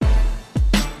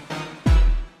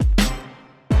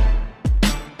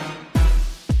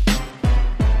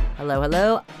Hello,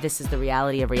 hello. This is The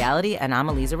Reality of Reality, and I'm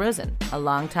Aliza Rosen, a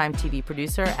longtime TV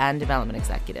producer and development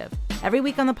executive. Every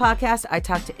week on the podcast, I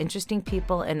talk to interesting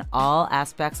people in all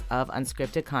aspects of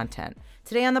unscripted content.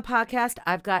 Today on the podcast,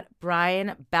 I've got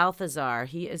Brian Balthazar.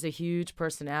 He is a huge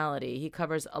personality. He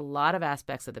covers a lot of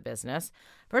aspects of the business.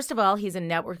 First of all, he's a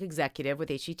network executive with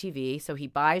HGTV, so he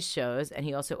buys shows, and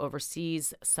he also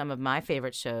oversees some of my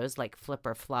favorite shows like Flip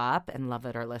or Flop and Love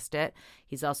It or List It.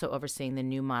 He's also overseeing the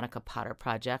new Monica Potter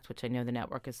project, which I know the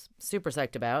network is super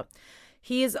psyched about.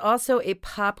 He is also a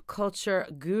pop culture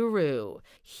guru.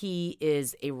 He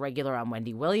is a regular on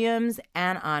Wendy Williams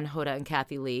and on Hoda and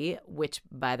Kathy Lee, which,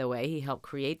 by the way, he helped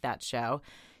create that show.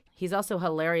 He's also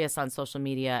hilarious on social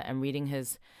media, and reading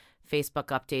his Facebook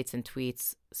updates and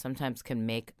tweets sometimes can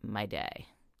make my day.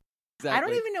 Exactly. I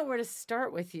don't even know where to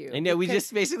start with you. I know, we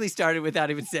just basically started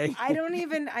without even saying. I don't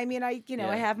even, I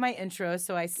have my intro,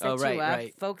 so I set you up.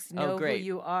 Right. Folks know who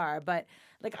you are, but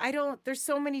there's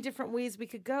so many different ways we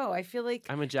could go. I feel like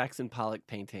I'm a Jackson Pollock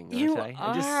painting, you aren't I?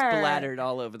 are. I just splattered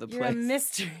all over the place. You're a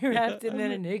mystery wrapped in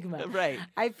an enigma. Right.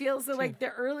 I feel so like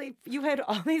you had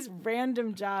all these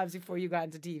random jobs before you got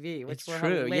into TV, which were true.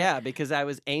 hilarious. Yeah, because I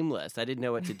was aimless. I didn't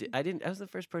know what to do. I was the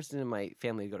first person in my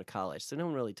family to go to college, so no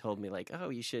one really told me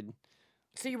you should.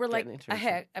 So you were like a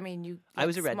heck. I mean, I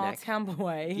was a redneck, small town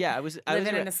boy. Yeah, I was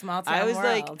living in a small town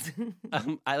world.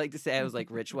 I like to say I was like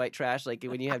rich white trash. Like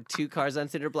when you have 2 cars on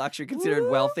cinder blocks, you're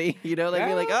considered wealthy. You know, like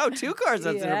you're like, oh, 2 cars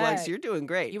on cinder blocks, you're doing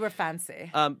great. You were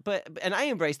fancy. But I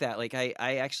embrace that. Like I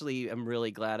actually am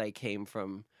really glad I came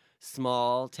from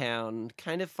small town,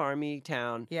 kind of farmy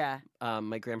town. Yeah.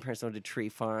 My grandparents owned a tree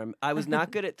farm. I was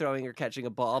not good at throwing or catching a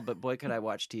ball, but boy, could I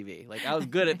watch TV. Like I was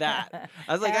good at that.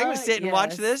 I was like, I'm going to sit and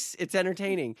watch this. It's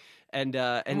entertaining. And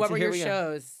what were your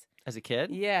shows? As a kid?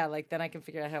 Yeah, like then I can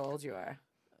figure out how old you are.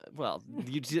 Well,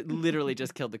 you literally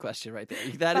just killed the question right there.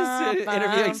 That is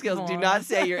interviewing skills. Do not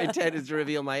say your intent is to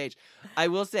reveal my age. I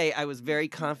will say I was very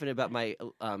confident about my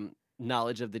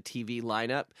knowledge of the TV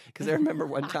lineup, because I remember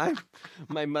one time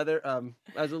my mother,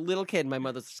 I was a little kid, my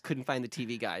mother couldn't find the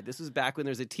TV guide. This was back when there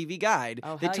was a TV guide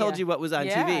that told you what was on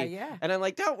TV. Yeah. And I'm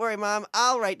like, don't worry, Mom,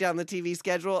 I'll write down the TV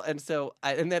schedule. And so,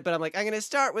 but I'm like, I'm going to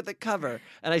start with the cover.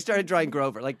 And I started drawing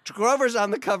Grover. Like, Grover's on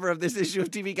the cover of this issue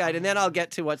of TV Guide, and then I'll get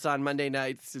to what's on Monday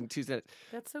nights and Tuesday.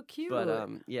 That's so cute. But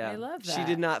yeah, I love that. She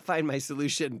did not find my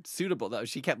solution suitable, though.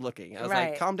 She kept looking. I was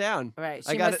like, calm down. Right.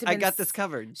 I got this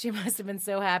covered. She must have been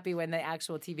so happy when the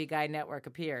actual TV Guide network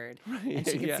appeared, and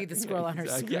she could see the scroll on her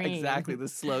screen. Yeah, exactly. The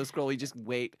slow scroll. You just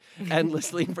wait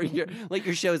endlessly for your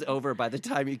show's over by the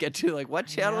time you get to what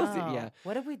channel is it? Yeah.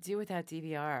 What did we do without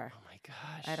DVR? Oh my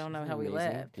gosh. I don't know how we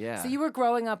live. Yeah. So you were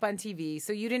growing up on TV,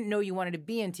 so you didn't know you wanted to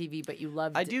be in TV, but you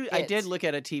loved it. I did look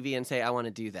at a TV and say I want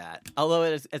to do that. Although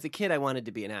as a kid I wanted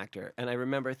to be an actor, and I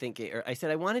remember thinking, or I said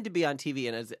I wanted to be on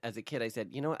TV, and as a kid I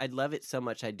said, I'd love it so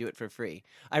much I'd do it for free.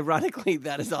 Ironically,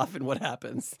 that is often what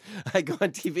happens. I go on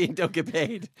TV and don't get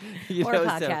paid. Or a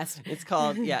podcast. So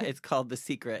it's called The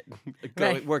Secret,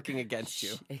 working against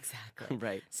you. Exactly.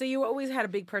 Right. So you always had a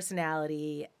big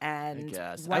personality, and I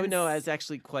guess. I was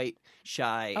actually quite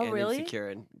shy and really? insecure,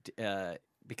 and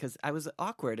because I was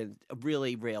awkward and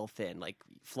really rail thin, like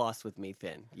floss with me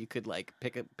thin. You could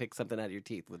pick something out of your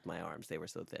teeth with my arms; they were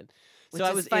so thin. Which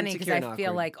is funny because I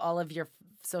feel like all of your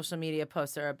social media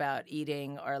posts are about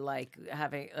eating or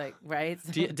having right.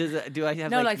 Do I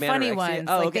have funny ones?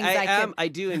 Oh, okay. I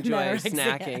do enjoy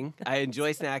snacking. I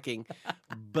enjoy snacking,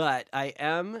 but I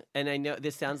am, and I know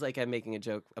this sounds like I'm making a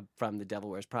joke from The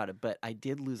Devil Wears Prada, but I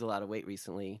did lose a lot of weight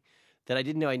recently that I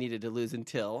didn't know I needed to lose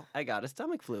until I got a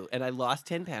stomach flu, and I lost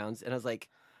 10 pounds, and I was like,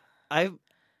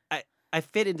 I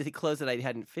fit into the clothes that I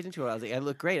hadn't fit into. I was like, I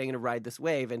look great. I'm going to ride this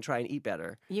wave and try and eat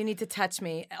better. You need to touch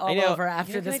me all over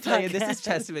after this podcast. This is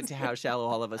testament to how shallow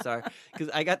all of us are. Because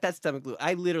I got that stomach flu.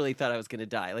 I literally thought I was going to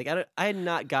die. I had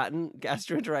not gotten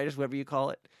gastroenteritis, whatever you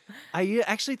call it. I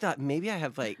actually thought maybe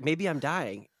I'm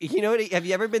dying. You know what? Have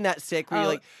you ever been that sick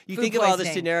where you think of all the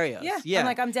scenarios? Yeah. I'm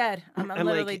like, I'm dead. I'm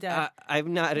literally dead.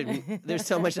 I'm not. There's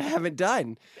so much I haven't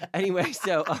done. Anyway,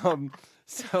 so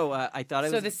I thought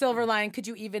So the silver lining, could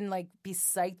you even be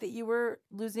psyched that you were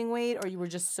losing weight, or you were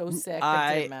just so sick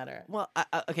that it didn't matter? Well,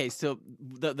 okay. So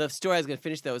the story I was going to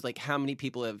finish though is how many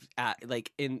people have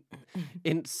in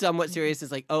somewhat serious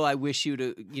is oh, I wish you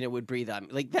to would breathe on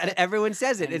me that. Everyone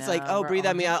says it. It's oh, breathe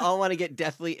on me. I want to get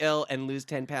deathly ill and lose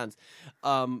 10 pounds.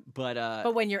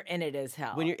 But when you're in it as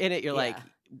hell. When you're in it, you're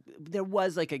there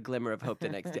was like a glimmer of hope the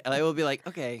next day. I will be like,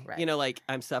 okay, Right. you know, like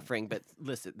I'm suffering, but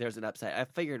listen, there's an upside. I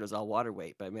figured it was all water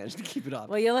weight, but I managed to keep it off.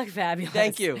 Well, you look fabulous.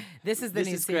 Thank you. This is the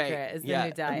new secret. Great. Is the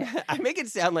new diet. I make it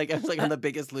sound like I was like I'm the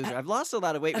biggest loser. I've lost a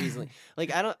lot of weight recently.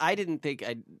 Like I didn't think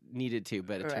I needed to,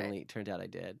 but it turned out I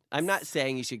did. I'm not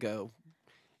saying you should go,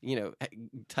 you know,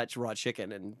 touch raw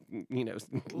chicken and, you know,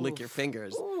 lick your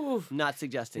fingers. Oof. Not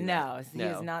suggesting No, that. he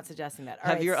is not suggesting that. All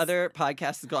Have right. your other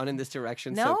podcasts gone in this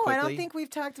direction No, so quickly? I don't think we've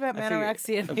talked about I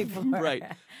figured- anorexia before. Right.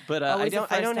 But I Always a don't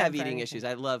first have time for eating anything. issues.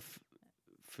 I love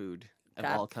food of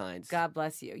all kinds. God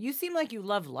bless you. You seem like you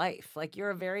love life. Like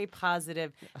you're a very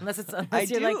positive, unless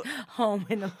you're do. like home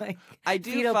in like I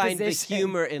do fetal find position. the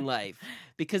humor in life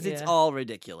because it's Yeah. all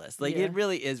ridiculous. Like Yeah. it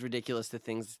really is ridiculous, the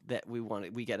things that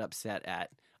we get upset at.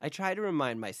 I try to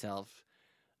remind myself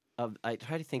I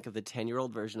try to think of the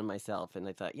 10-year-old version of myself, and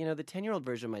I thought, you know, the 10-year-old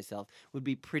version of myself would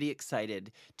be pretty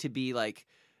excited to be like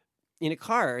in a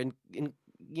car and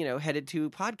you know, headed to a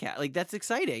podcast. Like that's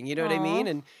exciting. You know what I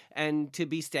mean? And to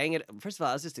be staying at, first of all,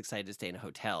 I was just excited to stay in a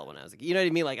hotel when I was like, you know what I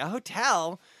mean? Like a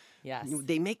hotel. Yes.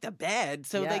 They make the bed.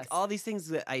 So Yes. like all these things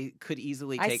that I could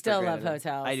easily I take still for love granted.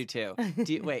 hotels. I do too.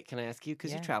 Wait, can I ask you?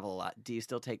 Because Yeah. you travel a lot. Do you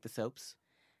still take the soaps?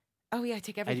 Oh yeah, I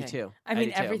take everything. too. I mean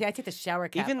do too. everything. I take the shower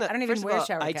cap. I I don't even first of wear all,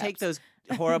 shower I caps. take those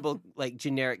horrible like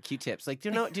generic Q-tips. Like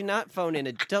do not phone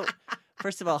in don't.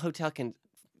 First of all, hotel can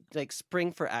like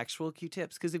spring for actual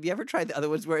Q-tips, because have you ever tried the other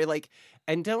ones where like,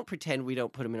 and don't pretend we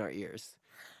don't put them in our ears.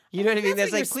 You know what I mean? That's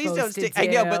There's what like, you're please don't supposed stick. to I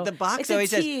know, do. but the box It's a always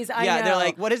tease, says, I yeah. They're know.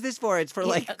 like, what is this for? It's for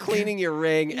like cleaning your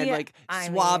ring and Yeah, like I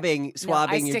mean,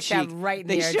 swabbing I your stick that cheek. right in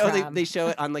they the show eardrum. they show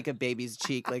it on like a baby's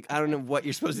cheek. Like I don't know what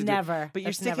you're supposed to do. Never. But you're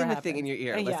That's sticking never the thing in happened.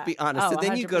 your ear. Let's Yeah. be honest. Oh, So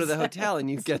then you go to the 100%. hotel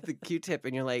and you get the Q-tip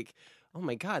and you're like, oh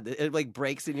my God, it like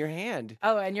breaks in your hand.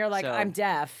 Oh, and you're like, So, I'm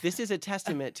deaf. This is a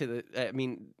testament to the. I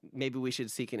mean, maybe we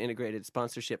should seek an integrated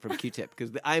sponsorship from Q-Tip,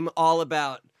 because I'm all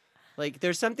about like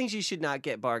there's some things you should not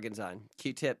get bargains on: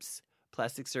 Q-tips,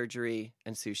 plastic surgery,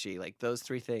 and sushi. Like those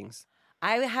three things.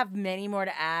 I have many more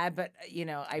to add, but you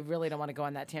know, I really don't want to go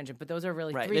on that tangent. But those are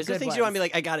really Right. three There's good those things ones. you want to be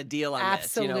like, I got a deal on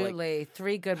Absolutely, this. You know, like,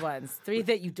 three good ones. Three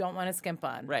that you don't want to skimp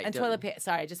on. Right, And don't- toilet paper.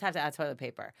 Sorry, I just have to add toilet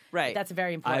paper. right. That's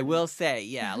very important. I will say,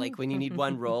 yeah, like when you need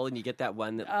one roll and you get that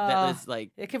one that Oh, is like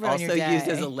it could ruin also your used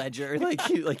as day. a ledger, like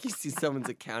you see someone's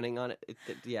accounting on it.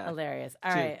 Yeah. Hilarious.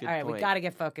 All Good- right, good all right. We point. got to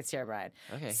get focused here, Brian.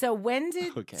 Okay. So when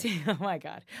did? Okay. Oh my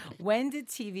God. When did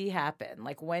TV happen?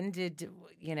 Like when did give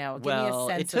me a Well,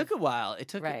 sense it took a while. It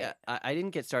took. Right. I didn't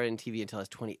get started in TV until I was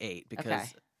 28 because Okay.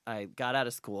 I got out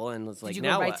of school and was like, Did you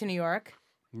now go right what? to New York?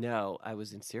 No, I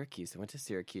was in Syracuse. I went to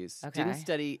Syracuse. Okay. Didn't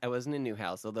study. I wasn't in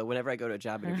Newhouse. Although whenever I go to a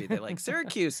job interview, they're like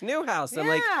Syracuse, Newhouse. I'm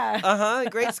like, Yeah.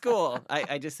 great school.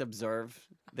 I just observe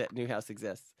that Newhouse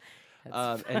exists.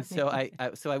 And so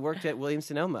I worked at Williams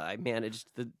Sonoma. I managed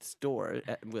the store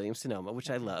at Williams Sonoma, which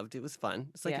I loved. It was fun.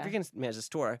 It's like Yeah. if you're going to manage a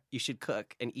store, you should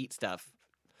cook and eat stuff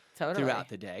Totally. throughout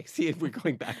the day. See if we're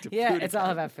going back to Yeah, food it's all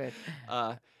again. about food.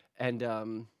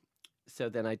 So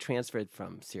then I transferred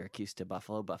from Syracuse to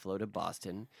Buffalo, Buffalo to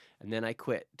Boston, and then I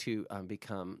quit to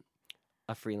become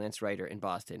a freelance writer in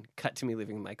Boston. Cut to me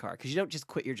living in my car, because you don't just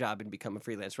quit your job and become a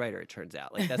freelance writer. It turns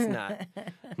out, like that's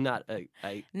not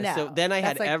a. No, so then I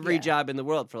had that's like- every yeah. job in the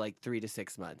world for like 3 to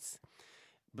 6 months,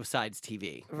 besides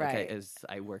TV. Right. Okay, as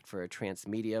I worked for a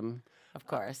Transmedium. Of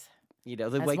course. You know,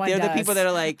 As like one they're the does. people that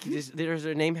are like, does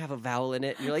their name have a vowel in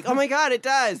it? And you're like, oh my God, it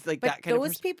does. Like But that kind of those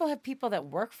person. people have people that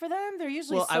work for them. They're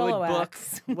usually Well, I solo would book.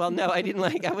 acts. Well, no, I didn't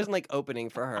like. I wasn't like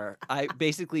opening for her. I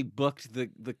basically booked the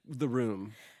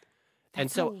room, and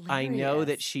That's so I know that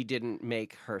hilarious. she didn't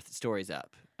make her stories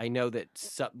up. I know that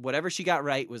whatever she got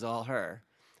right was all her.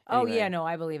 Oh Anyway. yeah, no,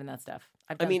 I believe in that stuff.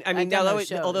 I've I done, mean, I've now done those always,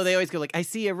 shows. although they always go like, "I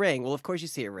see a ring." Well, of course you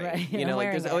see a ring. Right, You I'm know, like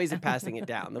wearing there's it. always a passing it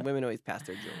down. The women always pass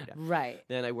their jewelry down. Right.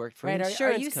 Then I worked for Right. an Are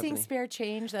insurance you company. seeing spare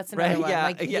change? That's Right, another one. yeah,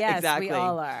 Like, yeah, yes, exactly. we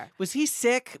all are. Was he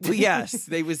sick? Well, yes,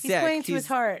 they was He's sick. playing to his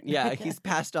heart. Yeah, he's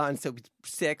passed on, so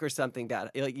sick or something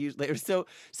bad. Like usually, so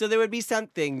there would be some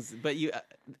things, but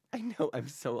I know I'm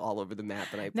so all over the map,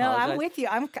 and I No, apologize. I'm with you.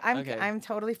 Okay. I'm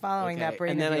totally following that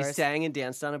brain and then of I yours. sang and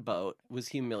danced on a boat. Was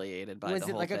humiliated by Was the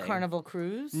it whole like a thing. carnival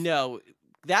cruise? No,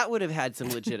 that would have had some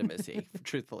legitimacy.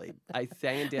 Truthfully, I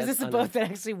sang and danced. Was this a on boat that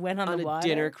actually went on on the a water?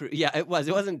 dinner cruise. Yeah, it was.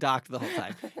 It wasn't docked the whole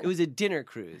time. It was a dinner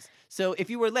cruise. So if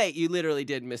you were late, you literally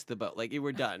did miss the boat. Like you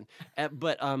were done.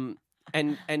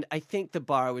 And I think the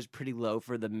bar was pretty low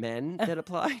for the men that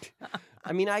applied.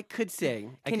 I mean, I could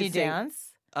sing. I Can could you sing.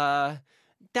 dance?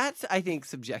 That's I think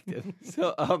subjective.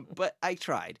 So, but I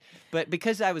tried. But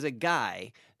because I was a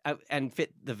guy, and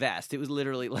fit the vest. It was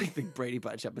literally like the Brady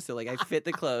Bunch episode. Like I fit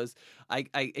the clothes.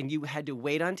 And you had to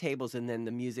wait on tables, and then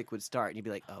the music would start, and you'd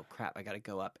be like, "Oh crap, I got to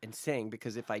go up and sing,"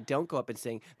 because if I don't go up and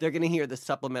sing, they're going to hear the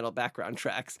supplemental background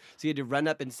tracks. So you had to run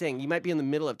up and sing. You might be in the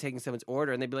middle of taking someone's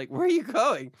order, and they'd be like, "Where are you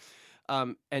going?"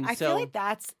 And I feel like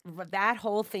that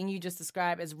whole thing you just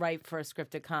described is ripe for a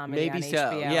scripted comedy. Maybe on so.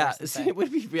 HBO Yeah, or something. it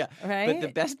would be. Yeah, right. But the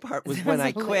best part was when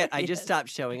I quit. I just hilarious. stopped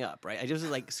showing up. Right. I just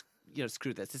was like,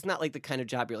 screw this. It's not like the kind of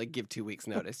job you're like give 2 weeks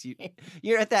notice.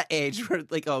 You're at that age where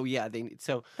like, oh yeah, they need.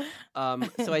 So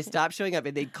I stopped showing up,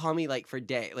 and they'd call me like for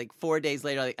 4 days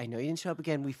later. Like, I know you didn't show up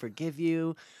again. We forgive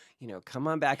you. Come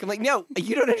on back. I'm like, no,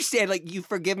 you don't understand. Like, you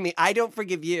forgive me. I don't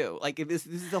forgive you. Like, this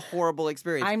is a horrible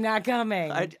experience. I'm not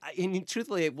coming. And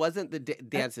truthfully, it wasn't the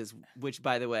dances, which,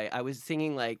 by the way, I was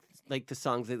singing like the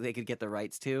songs that they could get the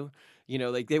rights to.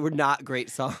 Like they were not great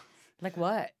songs. Like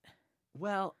what?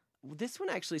 Well, this one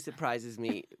actually surprises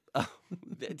me.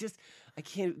 I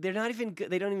can't. They're not even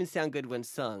good. They don't even sound good when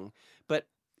sung. But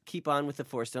Keep On with the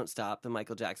Force, Don't Stop, the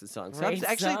Michael Jackson song. So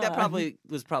actually, that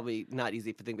was probably not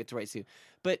easy for them to write to.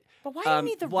 But why do you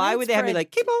need the why rights would they have for me it?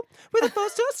 like Keep On with the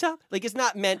Force, Don't Stop? Like it's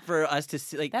not meant for us to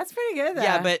see. Like That's pretty good. Though.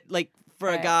 yeah, but like for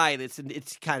a Right. guy,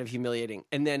 it's kind of humiliating.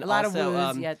 And then a lot also,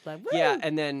 of woos. Like, woo! yeah,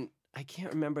 and then. I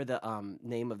can't remember the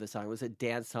name of the song. It was a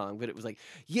dance song, but it was like,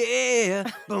 yeah,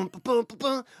 boom, boom, boom,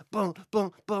 boom, boom,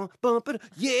 boom, boom, boom, boom,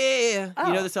 yeah. Oh,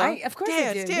 You know the song? of course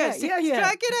dance, I do. Dance, Yeah.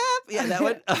 strike it up. Yeah, that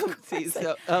one. See,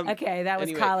 so, Okay, that was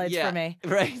anyway, college yeah, for me.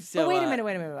 Right. So, But wait a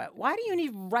minute. Why do you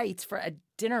need rights for a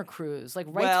dinner cruise? Like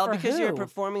rights well, for because who? you're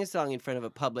performing a song in front of a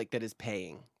public that is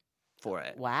paying for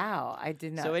it. Wow, I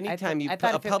did not. So anytime you I put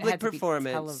thought a if it public had to be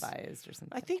performance, televised or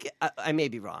something. I think I may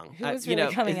be wrong. Who was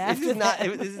really coming this after is not.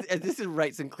 that? This is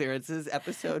Rights and Clearances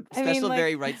episode. I mean, Special like,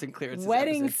 very Rights and Clearances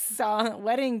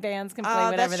wedding bands can play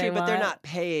whatever that's they true, want. but they're not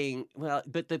paying. Well,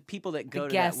 but the people that go to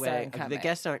that guests wedding, aren't coming. the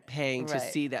guests aren't paying to Right.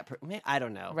 see that. I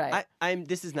don't know. Right. I'm.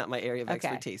 This is not my area of Okay.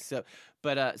 expertise. So,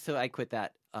 but so I quit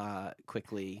that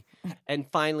quickly, and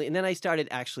finally, and then I started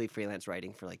actually freelance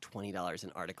writing for like $20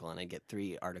 an article, and I get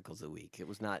 3 articles a week. It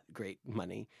was not great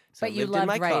money. So But I you lived in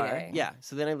my loved car. writing. Yeah.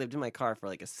 So then I lived in my car for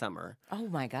like a summer. Oh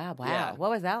my God! Wow, Yeah. what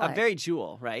was that like? Very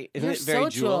Jewel, right? Isn't You're it very so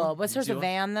Jewel. Was hers a Jewel?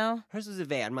 van though? Hers was a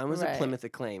van. Mine was a Right. Plymouth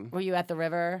Acclaim. Were you at the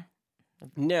river?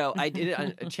 No, I did it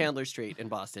on Chandler Street in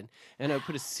Boston. And I would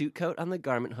put a suit coat on the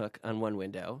garment hook on one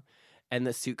window and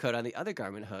the suit coat on the other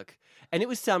garment hook. And it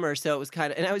was summer, so it was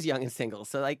kind of, and I was young and single,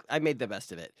 so like I made the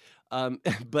best of it. And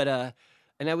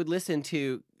I would listen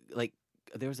to like,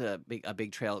 there was a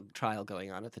big trial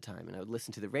going on at the time, and I would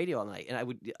listen to the radio all night.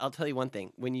 And I'll tell you one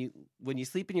thing: when you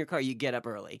sleep in your car, you get up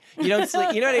early. You don't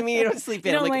sleep. You know what I mean? You don't sleep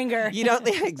in. You don't like, linger. You don't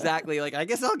exactly. Like I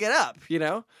guess I'll get up.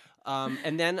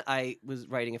 And then I was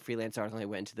writing a freelance article. And I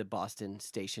went to the Boston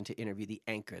station to interview the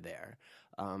anchor there.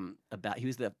 He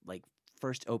was the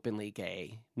first openly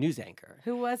gay news anchor.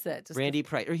 Who was it? Randy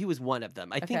Price, or he was one of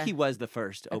them. I think Okay. he was the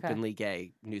first Okay. openly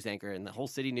gay news anchor, and the whole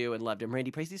city knew and loved him. Randy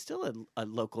Price, he's still a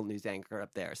local news anchor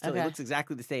up there. Still, he Okay. looks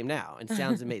exactly the same now and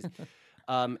sounds amazing.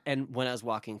 And when I was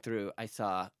walking through, I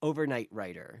saw overnight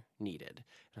writer needed.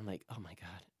 And I'm like, oh my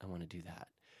God, I want to do that.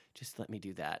 Just let me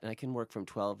do that. And I can work from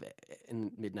 12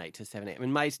 in midnight to 7 a.m.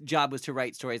 And my job was to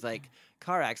write stories like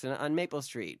car accident on Maple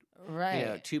Street.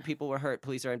 Right. 2 people were hurt.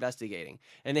 Police are investigating.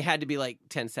 And they had to be like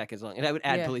 10 seconds long. And I would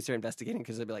add Yeah. police are investigating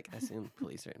because I'd be like, I assume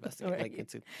police are investigating. Right. Like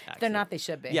it's an accident. They're not. They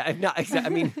should be. Yeah, if not, I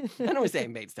mean, I don't want to say I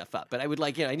made stuff up, but I would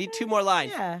I need 2 more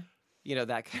lines. Yeah.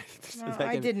 That kind of Well, that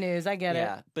I did news. I get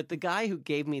yeah. it. But the guy who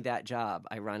gave me that job,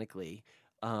 ironically,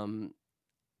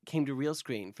 came to Real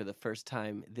Screen for the first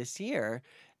time this year.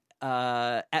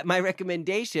 At my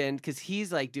recommendation, because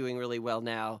he's like doing really well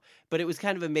now, but it was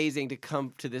kind of amazing to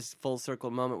come to this full circle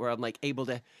moment where I'm like able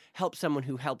to help someone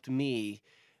who helped me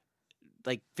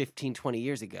like 15, 20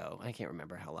 years ago. I can't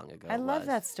remember how long ago I love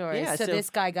that story. Yeah, so so this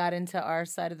guy got into our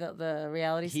side of the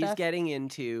reality he's stuff? getting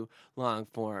into long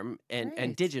form and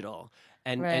Great. digital.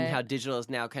 And Right. how digital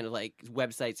is now kind of like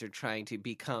websites are trying to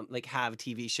become like have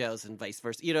TV shows and vice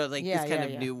versa. Yeah, this kind of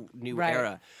yeah. new Right.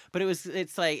 era. But it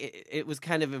was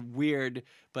kind of a weird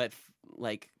but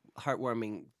like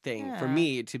heartwarming thing for Yeah.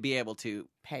 me to be able to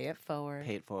Pay it forward.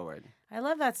 pay it forward. I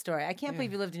love that story. I can't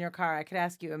believe you lived in your car. I could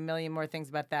ask you a million more things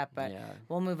about that, but Yeah.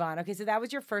 we'll move on. Okay, so that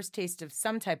was your first taste of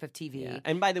some type of TV. Yeah.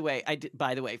 And by the way,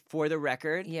 for the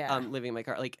record, Yeah. living in my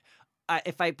car, like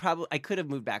I could have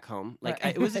moved back home. Like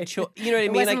Right. it was a choice. You know what I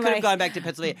It mean? I wasn't could have like- gone back to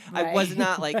Pennsylvania. I Right. was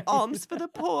not like alms for the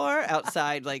poor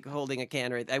outside, like holding a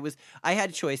can. Or I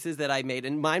had choices that I made,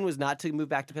 and mine was not to move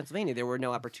back to Pennsylvania. There were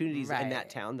no opportunities in that Right.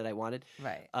 town that I wanted.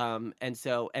 Right.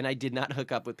 And I did not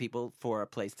hook up with people for a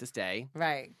place to stay.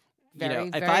 Right. Very,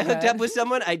 if very I hooked up good. with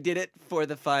someone, I did it for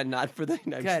the fun, not for the.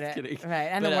 No, I'm Good. just kidding. Right,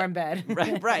 and But, the warm bed.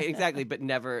 right, exactly. But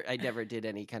I never did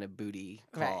any kind of booty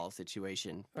call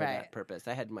situation for Right. that purpose.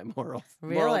 I had my morals.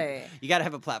 Really? You got to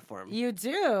have a platform. You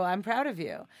do. I'm proud of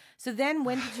you. So then,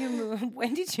 when did you move?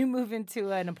 When did you move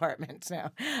into an apartment?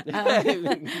 Now,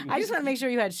 I just want to make sure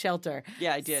you had shelter.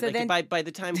 Yeah, I did. So like then- by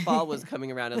the time fall was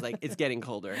coming around, I was like, it's getting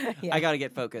colder. Yeah. I got to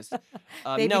get focused.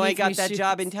 Baby No, I needs got new that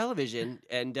job in shoes. television,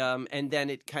 and then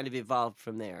it kind of evolved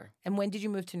from there. And when did you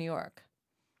move to New York?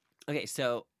 Okay,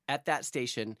 so at that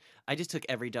station, I just took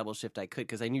every double shift I could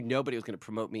because I knew nobody was going to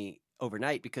promote me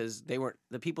overnight because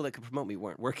the people that could promote me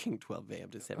weren't working 12 a.m.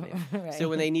 to 7 a.m. Right. So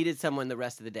when they needed someone the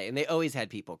rest of the day, and they always had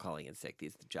people calling in sick,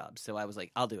 these jobs. So I was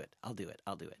like, I'll do it.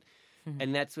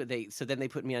 And that's what so then they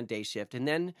put me on day shift. And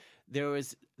then there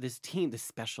was this team, the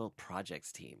special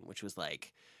projects team, which was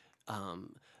like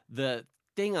the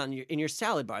thing in your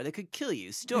salad bar that could kill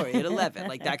you, story at 11,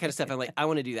 like that kind of stuff. I'm like, I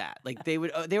want to do that. Like they were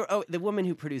the woman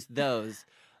who produced those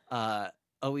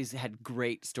always had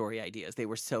great story ideas. They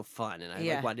were so fun, and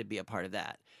I wanted to be a part of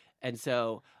that. And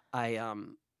so I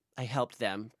helped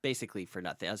them basically for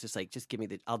nothing. I was just like, just give me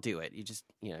I'll do it. You just,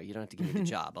 you don't have to give me the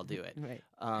job. I'll do it. Right.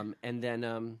 And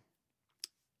then,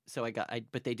 so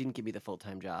but they didn't give me the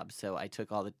full-time job. So I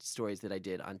took all the stories that I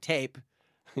did on tape,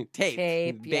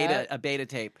 a beta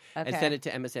tape, and sent it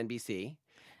to MSNBC.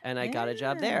 And I got a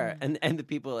job there. And the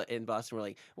people in Boston were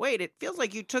like, wait, it feels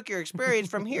like you took your experience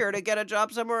from here to get a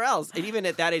job somewhere else. And even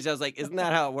at that age, I was like, isn't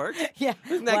that how it works? Yeah.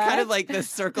 Isn't that kind of like the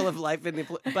circle of life?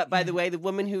 But by the way, the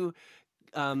woman who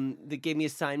that gave me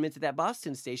assignments at that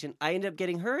Boston station, I ended up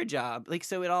getting her a job. Like,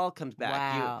 so it all comes back.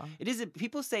 Wow.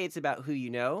 People say it's about who you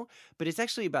know, but it's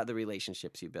actually about the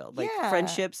relationships you build. Like Yeah.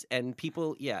 friendships and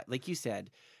people, like you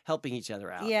said, helping each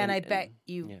other out. Yeah, and I bet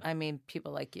you. I mean,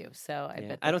 people like you. So I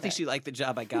bet. I don't think she liked the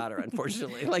job I got her,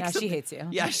 unfortunately. Like, now she hates you.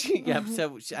 Yeah,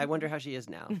 So I wonder how she is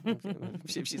now.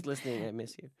 If she's listening, I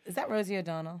miss you. Is that Rosie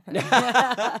O'Donnell?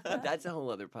 That's a whole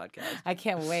other podcast. I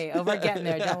can't wait. Oh, we're getting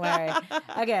there. Don't worry.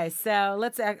 Okay, so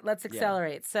let's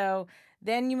accelerate. So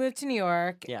then you moved to New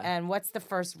York. Yeah. And what's the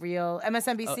first real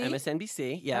MSNBC? Oh,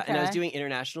 MSNBC. Yeah, and I was Okay. doing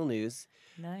international news.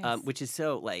 Nice. Which is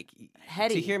so like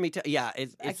Heady. to hear me. It's I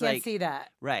can't like see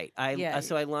that. right.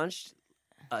 So I launched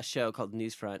a show called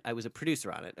Newsfront. I was a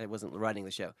producer on it. I wasn't running the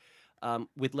show.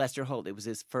 With Lester Holt. It was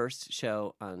his first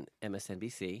show on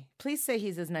MSNBC. Please say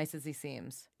he's as nice as he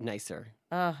seems. Nicer.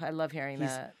 Oh, I love hearing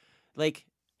that. Like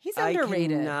He's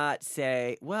underrated. I cannot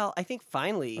say. Well, I think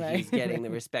finally he's getting the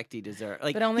respect he deserves.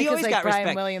 Like, but only he always because got Brian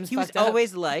respect. Williams He was fucked up.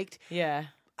 always liked. Yeah.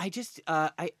 I just,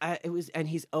 it was, and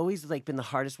he's always like been the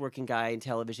hardest working guy in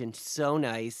television. So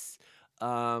nice.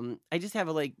 I just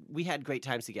have we had great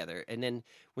times together. And then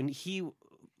when he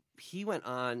went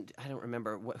on, I don't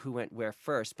remember who went where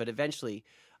first, but eventually,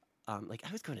 I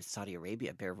was going to Saudi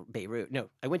Arabia, Beirut. No,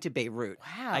 I went to Beirut.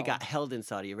 Wow. I got held in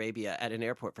Saudi Arabia at an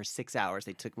airport for 6 hours.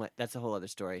 They took that's a whole other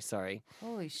story. Sorry.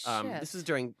 Holy shit. This was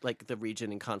during the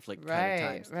region and conflict kind of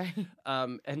times.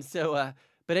 Right. And so,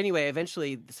 but anyway,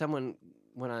 eventually someone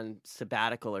went on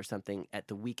sabbatical or something at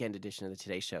the weekend edition of the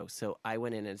Today Show. So I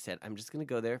went in and said, I'm just going to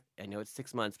go there. I know it's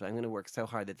 6 months, but I'm going to work so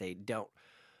hard that they don't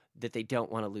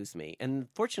want to lose me. And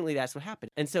fortunately, that's what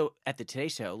happened. And so at the Today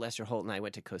Show, Lester Holt and I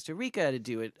went to Costa Rica to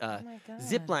do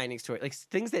zip lining story, like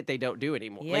things that they don't do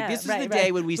anymore. Yeah, like this was right, the day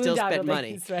right. when we still spent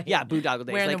money. Days, right. Yeah, boondoggle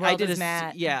days. Where in like the world I did is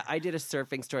Matt? I did a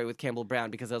surfing story with Campbell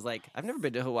Brown because I was like, I've never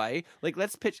been to Hawaii. Like,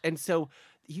 let's pitch. And so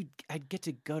I'd get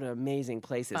to go to amazing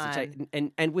places,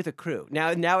 and with a crew.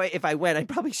 Now, if I went, I'd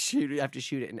probably have to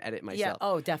shoot it and edit myself. Yeah.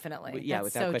 Oh, definitely. Yeah, That's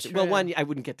without so question. True. Well, one, I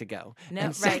wouldn't get to go. No, and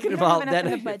right. second You of don't all, have then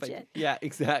enough budget. yeah,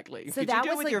 exactly. So Could that you do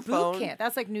it was with like your boot phone? camp.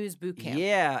 That's like news boot camp.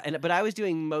 Yeah, but I was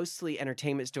doing mostly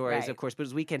entertainment stories, Right. of course. But it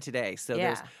was Weekend Today, so Yeah,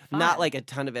 there's fun. not like a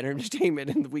ton of entertainment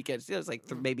in the weekends. It was like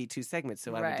maybe 2 segments,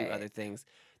 so I would do Right. other things.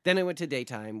 Then I went to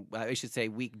daytime. I should say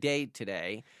weekday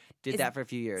Today. Did that for a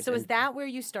few years. So is that where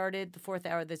you started the 4th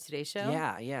hour of the Today Show?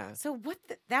 Yeah. So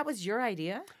that was your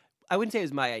idea? I wouldn't say it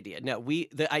was my idea. No,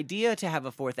 the idea to have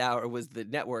a 4th hour was the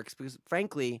networks because,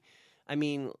 frankly, I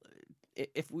mean,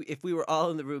 if we were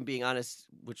all in the room being honest,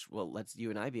 let's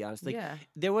you and I be honest. Like,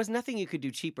 there was nothing you could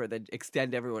do cheaper than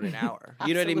extend everyone an hour.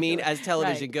 You know what I mean? As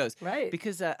television goes, right?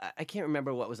 Because I can't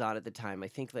remember what was on at the time. I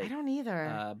think I don't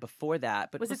either. Before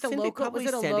that, but was it the local? Probably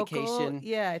Was it a syndication. local?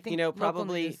 Yeah, I think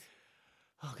probably. News.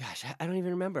 Oh gosh, I don't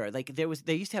even remember. Like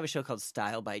they used to have a show called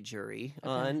Style by Jury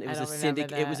on. It was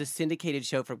It was a syndicated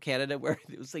show from Canada where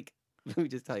it was like, let me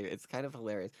just tell you, it's kind of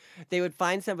hilarious. They would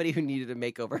find somebody who needed a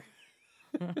makeover.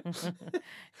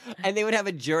 And they would have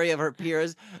a jury of her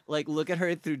peers like look at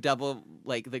her through double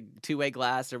like the two-way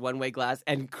glass or one-way glass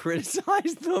and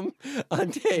criticize them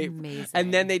on tape. Amazing.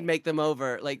 And then they'd make them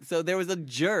over. Like, so there was a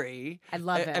jury. I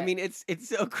love it. I mean, it's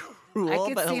so cruel, I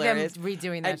could but see hilarious. them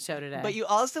redoing that show today. But you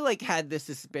also like had this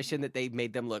suspicion that they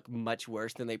made them look much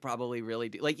worse than they probably really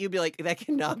do. Like you'd be like, that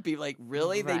cannot be like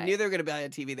really. They knew they were going to be on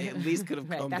TV. They at least could have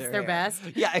combed That's their their hair. best.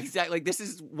 Yeah, exactly. Like this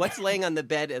is what's laying on the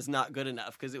bed is not good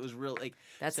enough because it was real. Like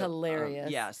that's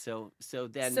hilarious. Yeah. So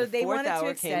then so the they fourth wanted hour to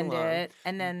extend came along, it,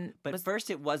 and then but first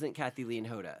it wasn't Kathy Lee and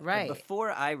Hoda. Right.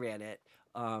 Before I ran it,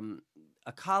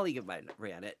 a colleague of mine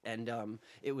ran it, and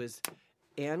it was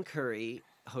Ann Curry,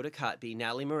 Hoda Kotb,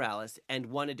 Natalie Morales, and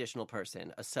one additional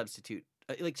person, a substitute,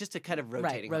 like just a kind of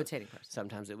rotating person.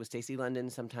 Sometimes it was Stacey London.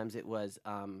 Sometimes it was,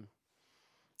 oh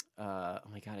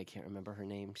my God, I can't remember her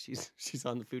name. She's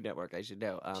on the Food Network. I should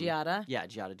know. Giada? Yeah,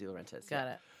 Giada De Laurentiis. Got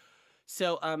it.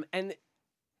 So, and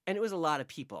it was a lot of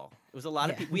people. It was a lot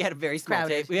of people. We had a very small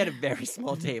table. We had a very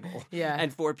small table. Yeah.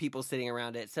 And 4 people sitting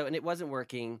around it. So, and it wasn't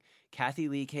working. Kathy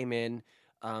Lee came in.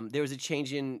 There was a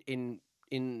change in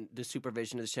the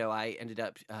supervision of the show. I ended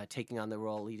up taking on the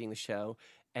role, leading the show.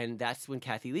 And that's when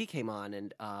Kathy Lee came on,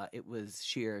 and it was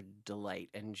sheer delight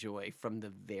and joy from the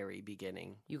very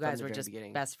beginning. You guys were just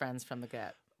best friends from the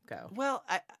get-go. Well,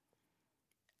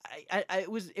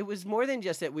 it was more than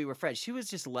just that we were friends. She was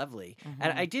just lovely. Mm-hmm.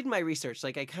 And I did my research.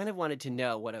 Like, I kind of wanted to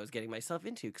know what I was getting myself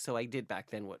into. So I did back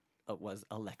then what was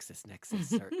a LexisNexis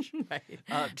search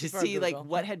right. to see like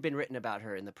what had been written about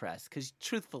her in the press. Because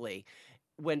truthfully,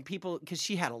 because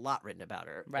she had a lot written about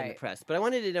her in the press, but I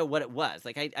wanted to know what it was.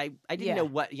 Like I didn't know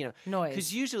what, noise.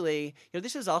 Because usually,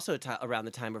 this was also around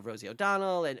the time of Rosie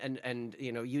O'Donnell, and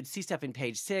you'd see stuff in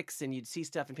Page Six, and you'd see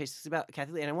stuff in Page Six about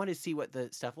Kathy Lee, and I wanted to see what the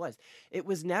stuff was. It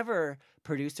was never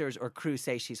producers or crew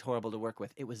say she's horrible to work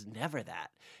with. It was never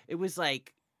that. It was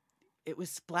like. It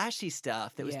was splashy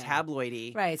stuff that was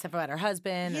tabloidy. Right, stuff about her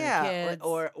husband, her kids.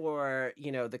 Or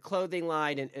the clothing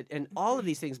line, and all of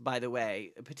these things, by the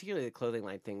way, particularly the clothing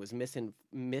line thing, was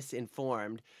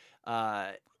misinformed.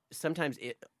 Sometimes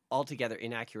altogether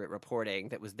inaccurate reporting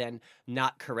that was then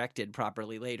not corrected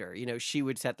properly later. She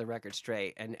would set the record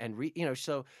straight, and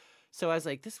so I was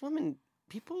like, this woman.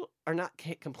 People are not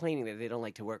complaining that they don't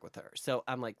like to work with her. So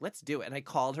I'm like, let's do it. And I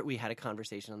called her. We had a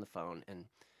conversation on the phone, and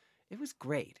it was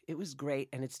great. It was great,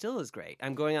 and it still is great.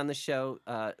 I'm going on the show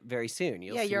very soon.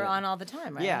 You're on all the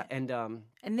time, right? Yeah, and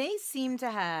they seem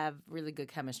to have really good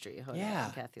chemistry. Hoda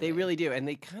and Kathy Lee. They really do, and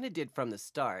they kind of did from the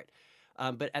start.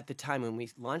 But at the time when we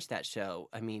launched that show,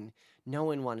 I mean, no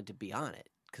one wanted to be on it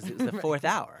because it was the fourth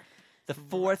hour. The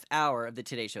fourth hour of the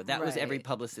Today Show. That was every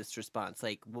publicist's response.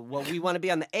 Like, well, we want to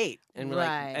be on the 8. And we're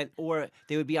like, or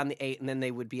they would be on the 8 and then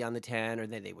they would be on the 10, or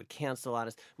then they would cancel on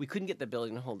us. We couldn't get the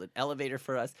building to hold an elevator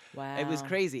for us. Wow. It was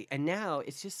crazy. And now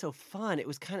it's just so fun. It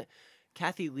was kind of,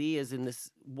 Kathy Lee is in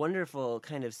this wonderful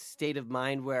kind of state of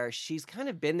mind where she's kind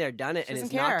of been there, done it, and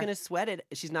is not going to sweat it.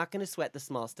 She's not going to sweat the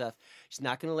small stuff. She's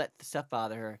not going to let the stuff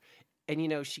bother her. And,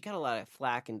 she got a lot of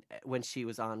flack when she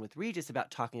was on with Regis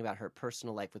about talking about her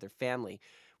personal life with her family,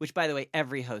 which, by the way,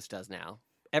 every host does now.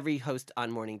 Every host on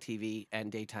morning TV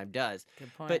and daytime does.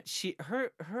 Good point. But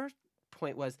her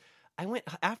point was, I went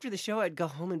after the show. I'd go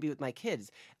home and be with my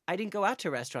kids. I didn't go out to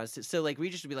restaurants. So like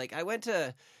Regis would be like, I went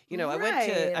to. I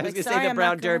went to. I was going to say the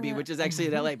Brown Derby, which is actually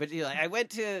in LA, but I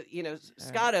went to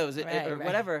Scotto's or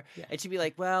whatever, and she'd be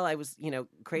like, well, I was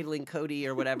cradling Cody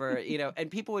or whatever, and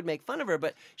people would make fun of her,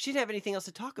 but she didn't have anything else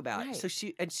to talk about. Right. So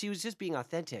she was just being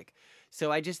authentic.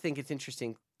 So I just think it's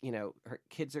interesting. Her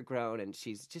kids are grown, and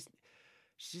she's just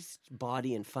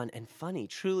bawdy and fun and funny.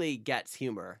 Truly gets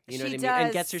humor. You know what I mean?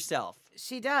 And gets herself.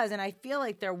 She does, and I feel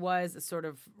like there was a sort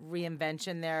of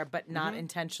reinvention there, but not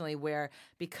intentionally, where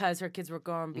because her kids were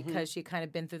grown, because she kind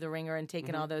of been through the ringer and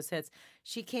taken all those hits,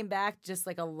 she came back just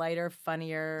like a lighter,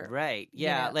 funnier. Right.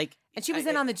 Yeah. And she was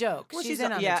in on the joke. Well, she's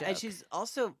in on the joke. And she's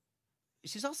also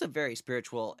very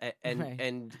spiritual,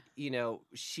 and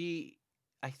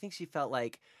I think she felt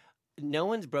like no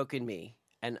one's broken me.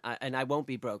 And I won't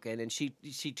be broken, and she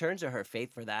turns to her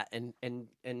faith for that, and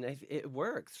it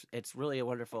works. It's really a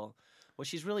wonderful. Well,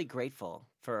 she's really grateful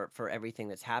for everything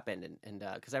that's happened, and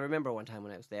because I remember one time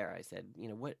when I was there, I said,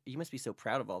 what, you must be so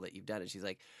proud of all that you've done, and she's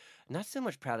like, not so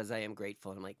much proud as I am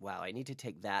grateful. And I'm like, wow, I need to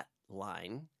take that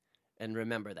line and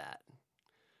remember that.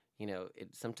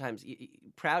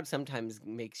 Proud sometimes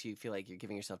makes you feel like you're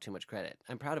giving yourself too much credit.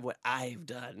 I'm proud of what I've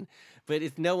done, but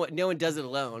it's no one does it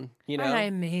alone. Aren't I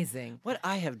amazing? What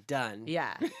I have done.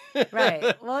 Yeah,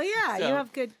 right. Well, yeah, you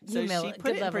have good humility. She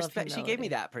put it in perspective. She gave me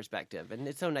that perspective, and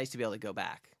it's so nice to be able to go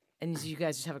back. And you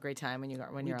guys just have a great time when you're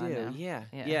on now.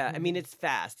 Yeah. I mean, it's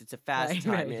fast. It's a fast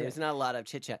time. Right. There's not a lot of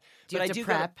chit chat. Do you have to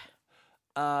prep?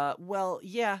 Well,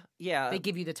 yeah. They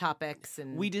give you the topics,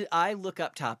 and we did. I look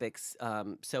up topics,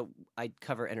 so I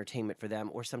cover entertainment for them,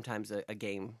 or sometimes a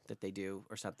game that they do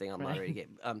or something. I'll moderate a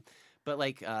game. But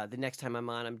like the next time I'm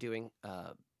on, I'm doing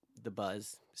The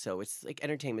Buzz, so it's like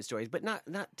entertainment stories, but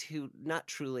not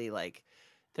truly like.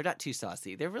 They're not too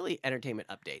saucy. They're really entertainment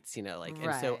updates, you know, like,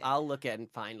 and so I'll look at and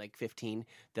find like 15.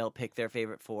 They'll pick their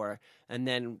favorite 4, and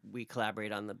then we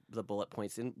collaborate on the bullet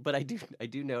points. But I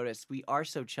do notice we are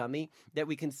so chummy that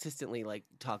we consistently like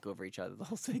talk over each other the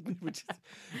whole segment, which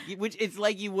it's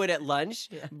like you would at lunch,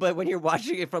 but when you're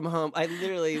watching it from home, I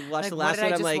literally watched the last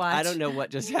one. I'm like, I don't know what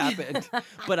just happened,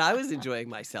 but I was enjoying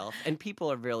myself, and people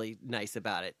are really nice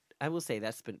about it. I will say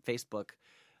that's been Facebook.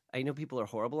 I know people are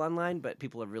horrible online, but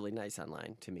people are really nice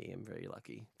online to me. I'm very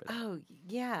lucky for that. Oh,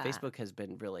 yeah. Facebook has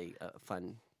been really a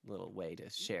fun little way to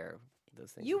share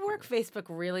those things. You work Facebook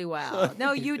really well.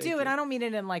 No, you do. And I don't mean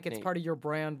it in like it's part of your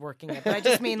brand working it, but I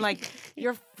just mean like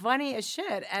you're funny as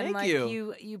shit. And like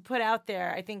you put out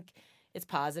there, I think it's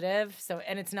positive. So,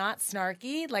 and it's not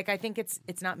snarky. Like I think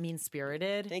it's not mean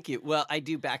spirited. Thank you. Well, I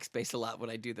do backspace a lot when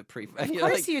I do the pre. Of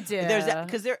course you do. There's that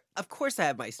because of course I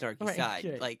have my snarky side.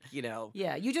 Right. Like you know.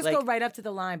 Yeah, you just go right up to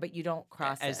the line, but you don't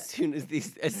cross it. As soon as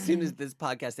this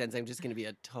podcast ends, I'm just going to be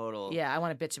a total. Yeah, I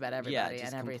want to bitch about everybody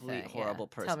and everything. Complete horrible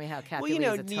person. Tell me how Kathy Well, you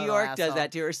know, New York does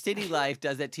that to you, or City Life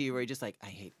does that to you, where you're just like, I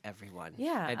hate everyone.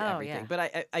 Yeah. And everything.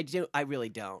 Yeah. But I really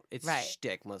don't. It's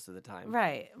shtick most of the time.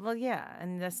 Right. Well, yeah,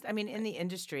 and that's in the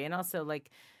industry and also like,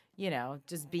 you know,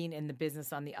 just being in the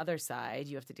business on the other side,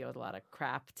 you have to deal with a lot of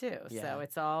crap too. Yeah. So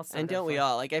it's all and don't we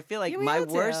all? Like I feel like my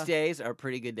worst days are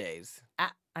pretty good days.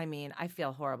 I mean, I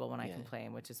feel horrible when I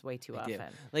complain, which is way too often.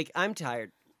 Like I'm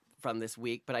tired from this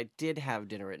week, but I did have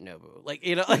dinner at Nobu. Like,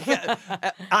 you know, like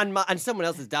on someone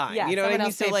else's dime. Yeah, you know what I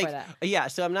mean? So like, yeah,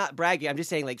 so I'm not bragging. I'm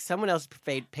just saying like someone else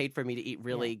paid for me to eat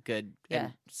really good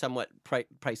and somewhat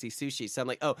pricey sushi. So I'm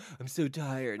like, oh, I'm so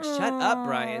tired. Shut up,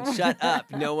 Brian. Shut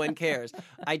up. No one cares.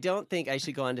 I don't think I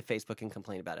should go onto Facebook and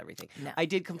complain about everything. No. I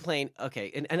did complain.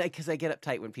 Okay. And because I get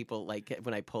uptight when people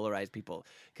when I polarize people,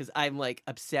 because I'm like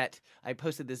upset. I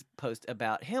posted this post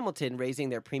about Hamilton raising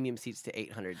their premium seats to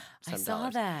 $800 some. I saw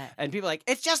that. And people are like,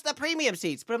 it's just the premium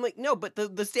seats. But I'm like, no, but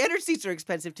the standard seats are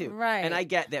expensive too. Right. And I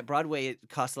get that Broadway, it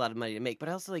costs a lot of money to make. But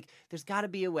also, like, there's got to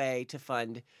be a way to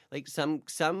fund, like, some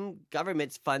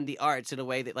governments fund the arts in a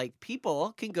way that, like,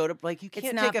 people can go to, like, you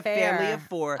can't take a family of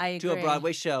 4 to a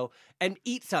Broadway show and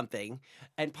eat something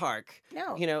and park.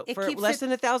 No. You know, for less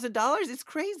than $1,000. It's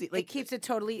crazy. Like, it keeps it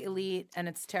totally elite and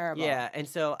it's terrible. Yeah. And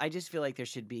so I just feel like there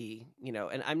should be, you know,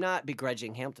 and I'm not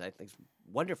begrudging Hamilton. I think it's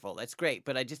wonderful. That's great.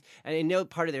 But I know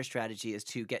part of their strategy is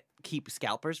to keep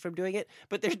scalpers from doing it.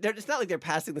 But it's not like they're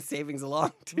passing the savings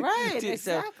along. Exactly.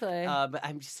 So, but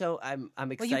I'm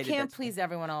excited. Well, you can't please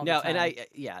everyone all the time. No,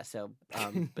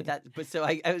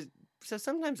 and so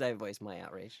sometimes I voice my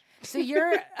outrage. So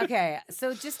okay.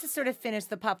 So just to sort of finish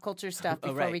the pop culture stuff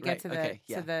before we get to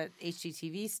the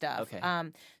HGTV stuff.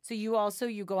 Okay. So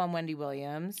you go on Wendy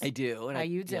Williams. I do. And How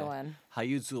you doing? How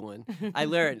you doing? I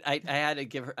learned. I had to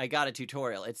give her. I got a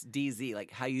tutorial. It's DZ,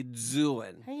 like how you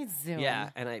doing? How you doing?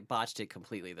 Yeah, and I botched it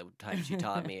completely the time she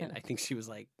taught me, and I think she was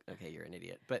like, "Okay, you're an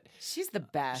idiot." But she's the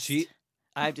best.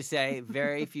 I have to say,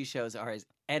 very few shows are as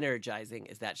energizing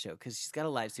as that show because she's got a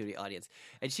live studio audience,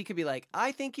 and she could be like,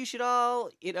 "I think you should all,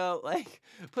 you know, like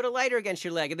put a lighter against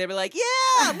your leg," and they'd be like,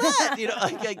 "Yeah, but," you know,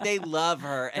 like they love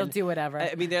her. They'll do whatever.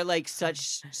 I mean, they're like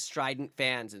such strident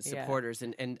fans and supporters,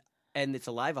 and it's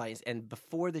a live audience. And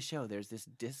before the show, there's this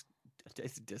disc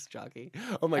jockey.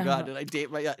 Oh my God, did I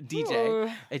date my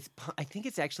DJ? I think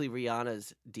it's actually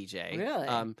Rihanna's DJ.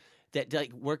 Really? That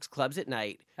like works clubs at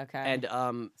night, and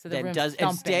so then does thumping.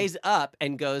 And stays up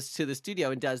and goes to the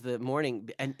studio and does the morning,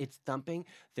 and it's thumping.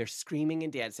 They're screaming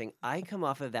and dancing. I come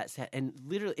off of that set, and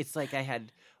literally, it's like I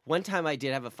had one time I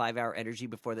did have a 5-hour energy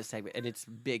before the segment, and it's a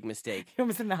big mistake. You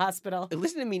was in the hospital.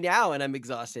 Listen to me now, and I'm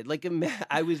exhausted. Like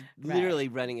I was literally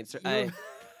running in circles.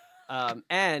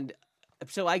 And.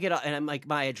 So I get out, and I'm like,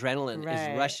 my adrenaline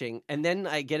is rushing. And then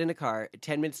I get in a car.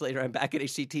 10 minutes later, I'm back at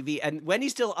HGTV. And Wendy's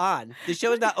still on. The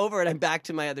show is not over, and I'm back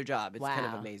to my other job. It's kind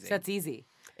of amazing. So that's easy.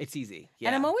 It's easy, yeah.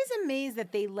 And I'm always amazed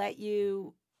that they let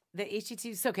you... The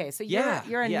HGTV. Okay, so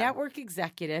you're a network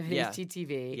executive at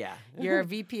HGTV. Yeah. You're a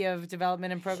VP of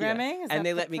Development and Programming. And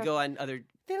they let me go on other...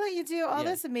 They let you do all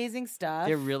this amazing stuff.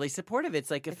 They're really supportive.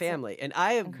 It's like a family. And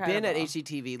I have been at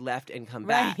HGTV, left and come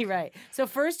back. Right. So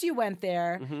first you went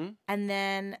there, and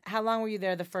then how long were you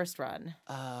there the first run?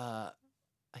 I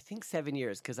think 7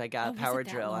 years, because I got a power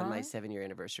drill on my 7-year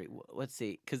anniversary. Let's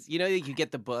see, because you know you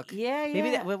get the book. Yeah.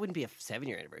 Maybe that wouldn't be a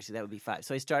 7-year anniversary. That would be 5.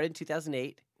 So I started in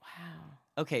 2008. Wow.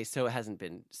 Okay, so it hasn't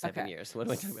been 7 years. What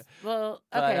am I talking about? Well,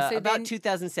 okay, But, so about then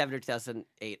 2007 or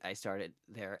 2008, I started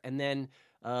there, and then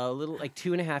a little like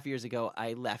 2.5 years ago,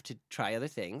 I left to try other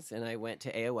things, and I went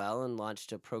to AOL and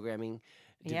launched a programming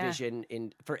division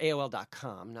for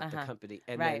AOL.com, not the company.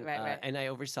 And Right, then, right. And I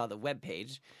oversaw the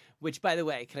webpage, which, by the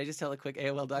way, can I just tell a quick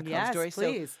AOL.com story? Yes,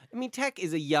 please. So, I mean, tech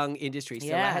is a young industry,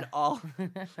 so I had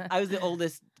I was the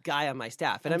oldest guy on my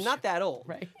staff, and I'm not that old.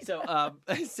 Right. So,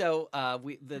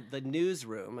 the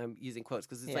newsroom, I'm using quotes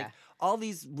because it's like all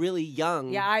these really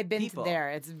young I've been people. there.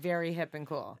 It's very hip and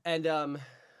cool. And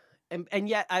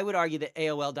yet I would argue that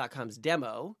AOL.com's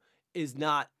demo is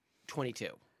not 22.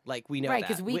 Like we know right, that.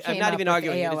 because we came I'm not up even with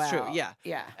arguing AOL. it. It's true. Yeah.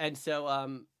 Yeah. And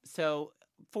so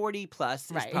 40 plus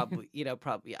is probably,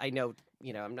 probably, I know,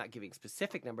 I'm not giving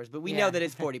specific numbers, but we know that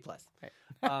it's 40 plus.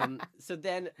 Right. So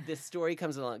then this story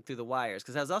comes along through the wires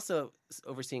because I was also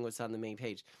overseeing what's on the main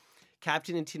page.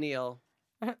 Captain and Tennille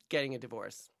getting a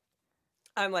divorce.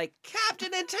 I'm like,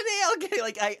 Captain and Tennille getting,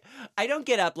 like, I don't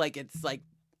get up like it's like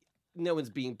no one's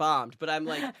being bombed, but I'm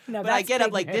like, no, but I get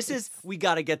up like, news. we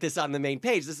got to get this on the main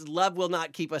page. This is love will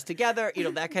not keep us together,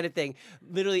 that kind of thing.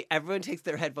 Literally everyone takes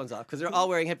their headphones off because they're all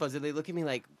wearing headphones and they look at me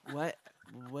like, what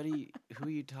are you, who are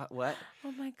you talking, what?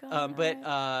 Oh my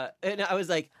God. And I was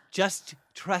like, just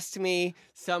trust me,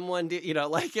 someone did,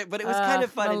 like it, but it was kind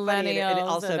of fun and funny and it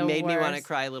also made me want to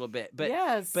cry a little bit. But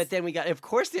yes. But then we got, of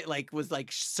course it was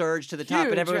surged to the top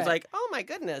and everyone's like, oh my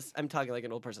goodness. I'm talking like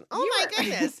an old person. Oh my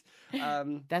goodness.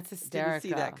 That's hysterical. Didn't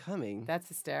see that coming. That's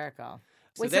hysterical.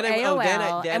 So Wait, then AOL,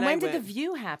 then and when I did went, The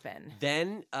View happen?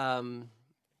 Then,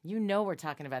 we're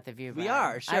talking about The View. We Brian.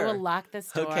 are, sure. I will lock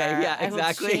this door. Okay, yeah,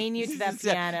 exactly. I will chain you to that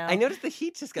piano. I noticed the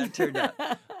heat just got turned up.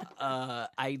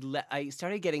 I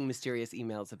started getting mysterious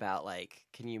emails about like,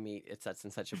 can you meet at such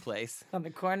and such a place? On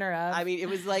the corner of. I mean, it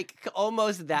was like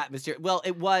almost that mysterious. Well,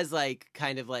 it was like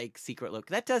kind of like secret look.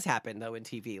 That does happen though in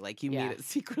TV. Like you meet at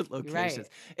secret locations.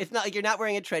 Right. It's not like you're not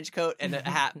wearing a trench coat and a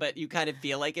hat, but you kind of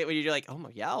feel like it when you're like, oh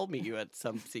my, yeah, I'll meet you at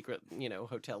some secret,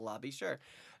 hotel lobby, sure.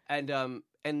 And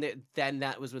then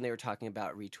that was when they were talking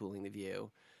about retooling The View.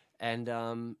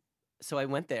 And so I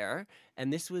went there,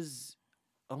 and this was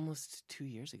almost 2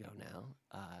 years ago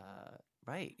now.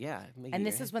 Right, yeah. And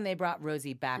this is when they brought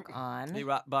Rosie back on. They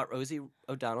brought Rosie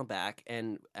O'Donnell back,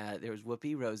 and there was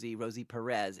Whoopi, Rosie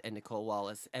Perez, and Nicole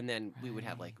Wallace, and then we would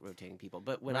have like rotating people.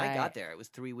 But when I got there, it was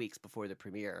 3 weeks before the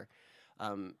premiere.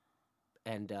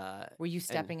 Were you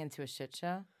stepping into a shit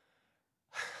show?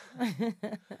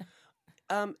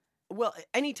 Well,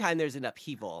 anytime there's an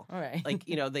upheaval, right. like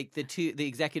like the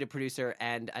executive producer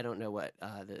and I don't know what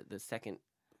the second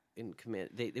in command.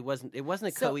 It wasn't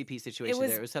a co-EP situation.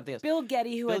 There it was something else. Bill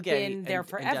Getty who had been there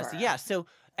forever. And Dusty, yeah. So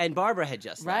and Barbara had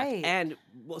just right. left. And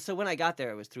so when I got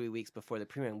there, it was 3 weeks before the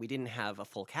premiere. And we didn't have a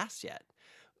full cast yet.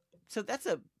 So that's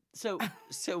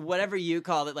so whatever you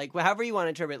call it, like however you want to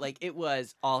interpret, like it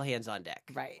was all hands on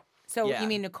deck. Right. So you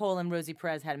mean Nicole and Rosie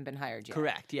Perez hadn't been hired yet?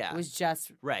 Correct. Yeah. It was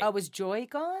just right. Oh, was Joy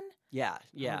gone? Yeah.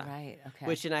 Oh, right. Okay.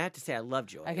 Which, and I have to say, I love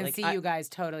Joy. I can see you guys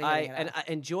totally.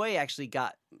 And Joy actually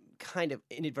got kind of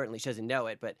inadvertently. She doesn't know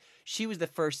it, but she was the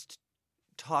first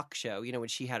talk show. When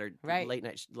she had her late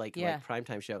night like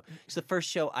primetime show. It's the first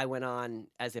show I went on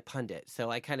as a pundit.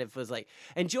 So I kind of was like,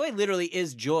 and Joy literally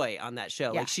is Joy on that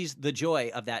show. Yeah. Like she's the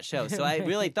joy of that show. So I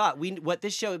really thought what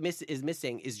this show is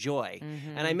missing is joy.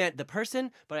 Mm-hmm. And I meant the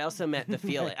person, but I also meant the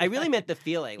feeling. I really meant the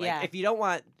feeling. Like if you don't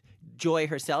want Joy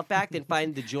herself back, then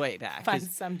find the joy back. Find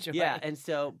some joy. Yeah, and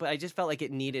so, but I just felt like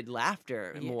it needed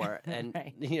laughter more, and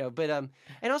but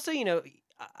and also,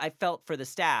 I felt for the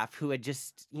staff who had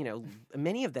just,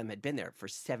 many of them had been there for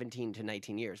 17 to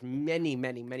 19 years. Many,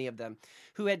 many, many of them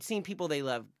who had seen people they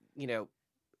love,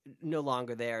 no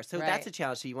longer there. So that's a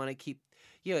challenge. So you want to keep,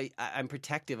 I'm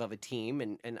protective of a team,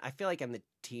 and I feel like I'm the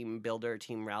team builder,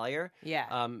 team rallier.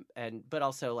 Yeah. But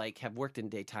also like have worked in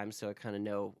daytime, so I kind of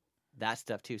know that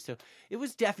stuff too. So it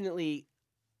was definitely,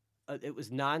 it was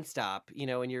nonstop,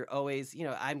 and you're always,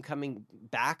 I'm coming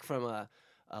back from a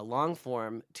long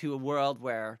form to a world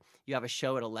where you have a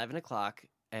show at 11 o'clock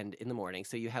and in the morning.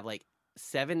 So you have like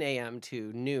 7 a.m.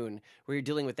 to noon where you're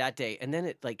dealing with that day. And then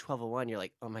at like 12:01, you're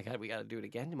like, oh my God, we got to do it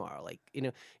again tomorrow. Like,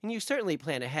 and you certainly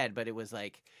plan ahead, but it was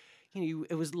like,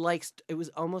 it was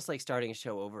almost like starting a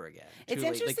show over again. It's truly,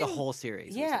 interesting. Like the whole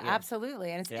series. Yeah,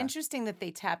 absolutely. And it's interesting that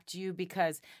they tapped you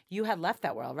because you had left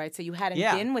that world, right? So you hadn't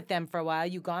been with them for a while.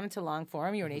 You'd gone into long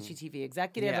form. You were an HGTV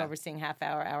executive overseeing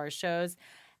hour shows.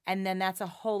 And then that's a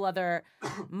whole other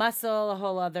muscle, a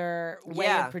whole other way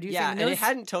of producing. Yeah, and it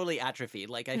hadn't totally atrophied.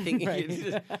 Like I think,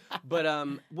 but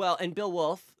and Bill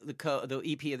Wolf, the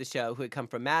EP of the show, who had come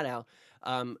from Maddow,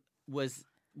 was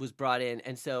was brought in,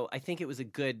 and so I think it was a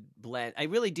good blend. I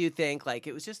really do think like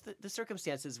it was just the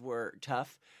circumstances were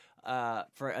tough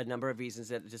for a number of reasons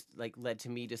that just like led to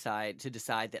me decide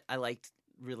that I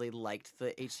really liked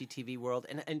the HGTV world,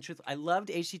 and truth, I loved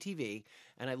HGTV,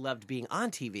 and I loved being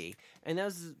on TV, and that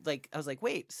was like I was like,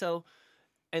 wait, so.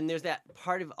 And there's that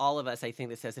part of all of us, I think,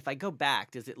 that says, if I go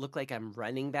back, does it look like I'm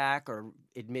running back or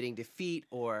admitting defeat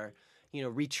or,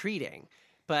 retreating?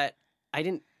 But I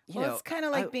didn't, it's kind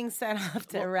of like being sent off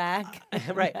to Iraq.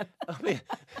 Right.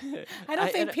 I don't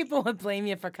think people would blame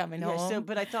you for coming home.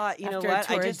 But I thought,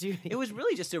 it was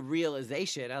really just a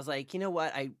realization. I was like, you know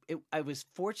what? I was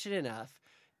fortunate enough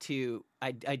to,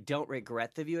 I don't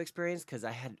regret the View experience because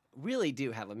I really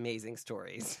do have amazing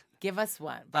stories. Give us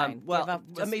one.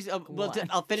 Amazing.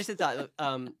 I'll finish the thought.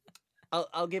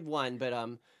 I'll give one,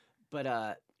 but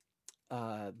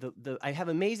I have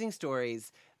amazing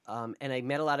stories, and I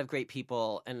met a lot of great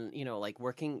people, and like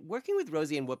working with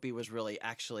Rosie and Whoopi was really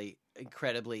actually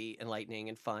incredibly enlightening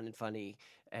and fun and funny,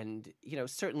 and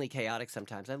certainly chaotic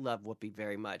sometimes. I love Whoopi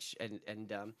very much,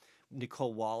 and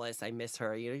Nicole Wallace, I miss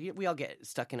her. We all get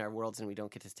stuck in our worlds and we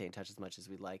don't get to stay in touch as much as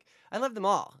we'd like. I love them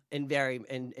all in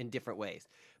different ways.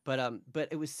 But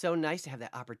it was so nice to have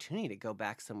that opportunity to go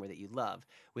back somewhere that you love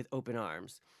with open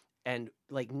arms, and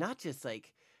like not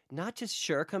just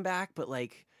sure come back, but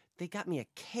like they got me a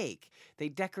cake. They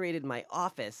decorated my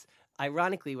office.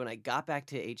 Ironically, when I got back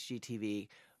to HGTV,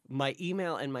 my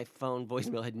email and my phone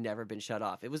voicemail had never been shut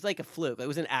off. It was like a fluke. It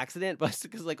was an accident, but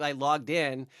because like I logged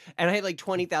in and I had like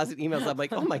 20,000 emails. I'm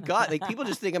like, oh my God, like people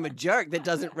just think I'm a jerk that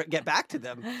doesn't get back to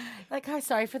them. Like, hi,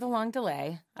 sorry for the long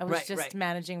delay. I was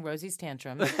managing Rosie's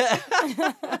tantrum. All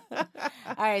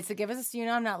right, so give us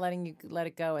I'm not letting you let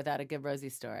it go without a good Rosie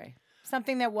story.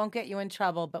 Something that won't get you in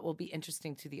trouble, but will be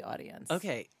interesting to the audience.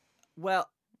 Okay, well,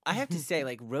 I have to say,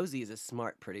 like, Rosie is a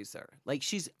smart producer. Like,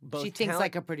 she's both. She thinks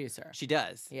like a producer. She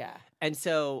does. Yeah. And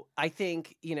so I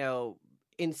think,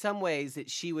 in some ways that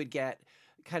she would get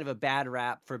kind of a bad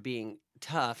rap for being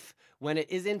tough when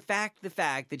it is, in fact, the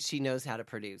fact that she knows how to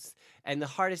produce. And the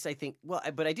hardest, I think,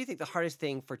 but I do think the hardest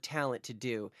thing for talent to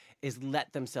do is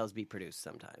let themselves be produced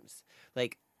sometimes.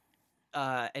 Like,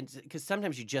 and because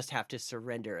sometimes you just have to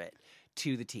surrender it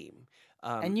to the team.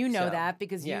 And that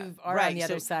because you are on the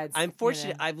other side. I'm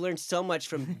fortunate. I've learned so much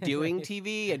from doing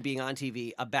TV and being on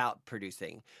TV about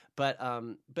producing. But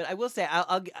I will say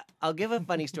I'll give a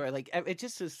funny story. Like it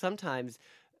just was sometimes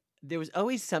there was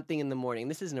always something in the morning.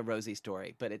 This isn't a Rosie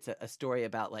story, but it's a story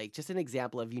about like just an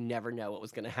example of you never know what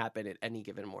was going to happen at any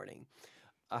given morning.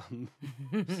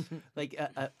 Like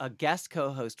a guest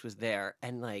co-host was there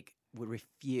and like would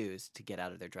refuse to get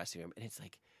out of their dressing room, and it's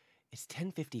like. It's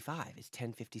 10:55. It's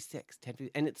 10:56.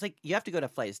 And it's like you have to go to a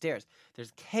flight of stairs.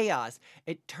 There's chaos.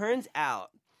 It turns out,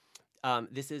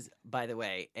 this is, by the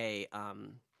way, a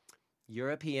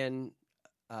European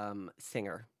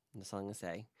singer. That's all I'm gonna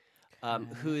say.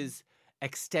 Whose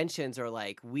extensions are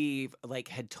like we've like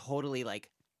had totally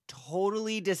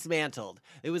dismantled.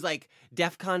 It was like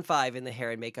DEFCON 5 in the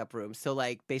hair and makeup room. So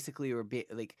like basically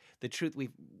like the truth we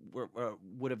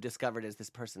would have discovered is this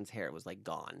person's hair was like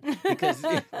gone because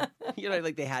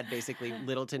like they had basically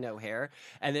little to no hair,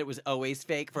 and it was always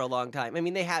fake for a long time. I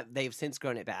mean they've since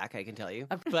grown it back, I can tell you.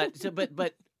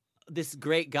 But this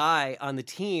great guy on the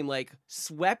team like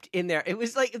swept in there. It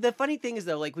was like the funny thing is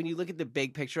though, like when you look at the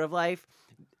big picture of life,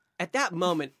 at that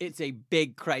moment, it's a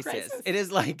big crisis. It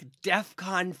is like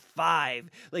DEFCON 5.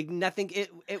 Like nothing.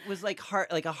 It was like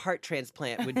a heart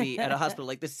transplant would be at a hospital.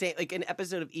 Like the same, like an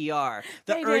episode of ER.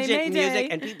 The urgent music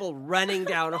and people running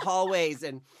down hallways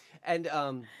and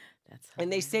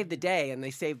they saved the day and they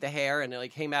saved the hair and it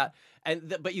like came out.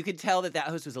 But you could tell that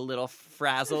host was a little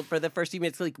frazzled for the first few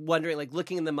minutes, like wondering, like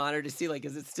looking in the monitor to see, like,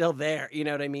 is it still there? You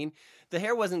know what I mean? The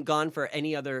hair wasn't gone for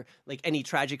any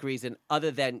tragic reason other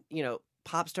than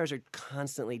pop stars are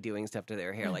constantly doing stuff to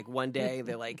their hair. Like one day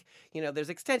they're like, there's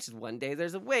extensions. One day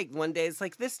there's a wig. One day it's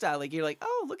like this style. Like you're like,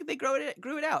 oh, look, they grew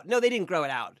it out. No, they didn't grow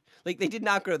it out. Like they did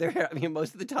not grow their hair. I mean,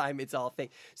 most of the time it's all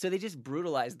fake. So they just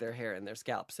brutalized their hair and their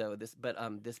scalp. So this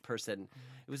person,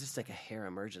 it was just like a hair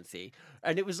emergency.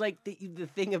 And it was like the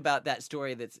thing about that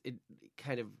story that's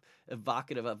kind of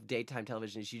evocative of daytime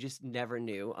television is you just never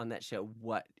knew on that show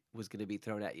what was going to be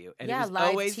thrown at you, and it was live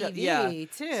always TV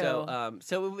too.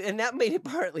 So and that made it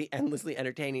partly endlessly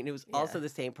entertaining. It was also the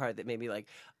same part that made me like,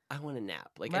 I want a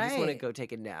nap. Like I just want to go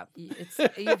take a nap.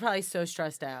 You're probably so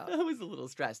stressed out. I was a little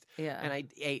stressed. Yeah, and I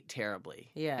ate terribly.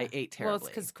 Yeah, I ate terribly. Well, it's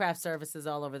because craft service is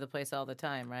all over the place all the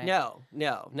time, right? No,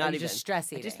 not even. Just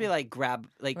stress eating. I'd just be like grab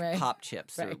pop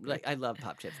chips. Or, like I love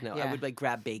pop chips. No, I would like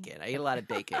grab bacon. I ate a lot of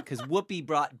bacon because Whoopi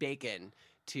brought bacon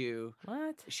to.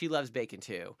 What? She loves bacon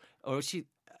too, or she.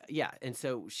 yeah, and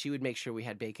so she would make sure we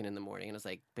had bacon in the morning, and I was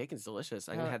like, bacon's delicious.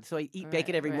 So I eat Right,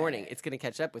 bacon every morning. right. It's going to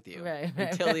catch up with you Right,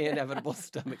 until the inevitable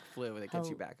stomach flu that gets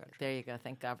you Oh, back on track. There you go.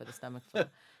 Thank God for the stomach flu.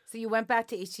 So you went back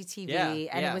to HGTV,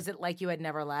 and yeah. was it like you had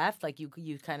never left? Like you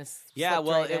kind of Yeah, slipped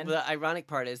well, right in? the ironic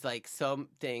part is like some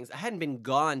things. I hadn't been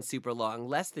gone super long,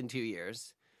 less than 2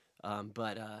 years.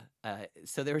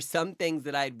 So there were some things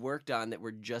that I'd worked on that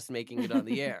were just making it on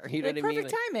the air. You know Like, what I mean?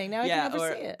 perfect timing. Now I can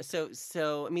never see it.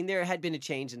 So I mean, there had been a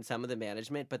change in some of the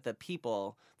management, but the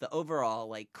people, the overall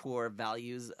like core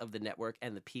values of the network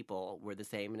and the people were the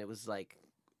same, and it was like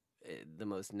the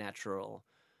most natural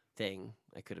thing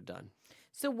I could have done.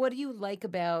 So what do you like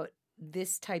about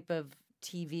this type of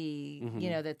TV,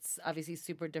 that's obviously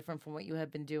super different from what you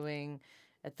have been doing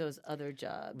at those other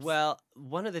jobs? Well,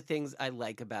 one of the things I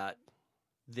like about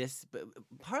this,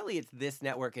 partly it's this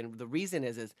network, and the reason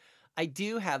is I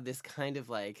do have this kind of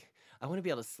like, I want to be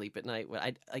able to sleep at night.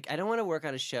 I don't want to work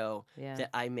on a show that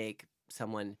I make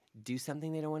someone do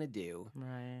something they don't want to do.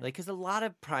 Right. Like, because a lot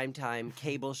of primetime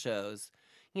cable shows,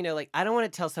 like I don't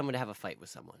want to tell someone to have a fight with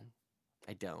someone.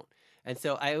 I don't. And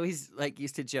so I always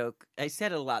used to joke. I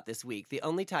said it a lot this week. The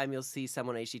only time you'll see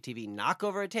someone on HGTV knock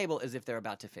over a table is if they're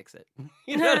about to fix it.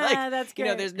 That's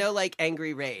great. There's no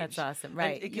angry rage. That's awesome.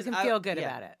 Right. And, you can feel good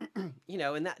about it. And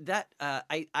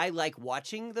I like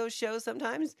watching those shows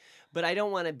sometimes, but I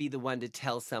don't want to be the one to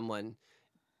tell someone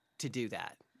to do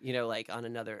that.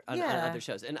 On other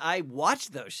shows. And I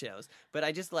watch those shows, but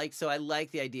I just I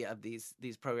like the idea of these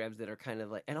programs that are kind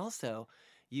of like, and also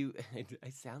I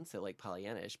sound so like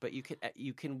Pollyannish, but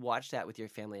you can watch that with your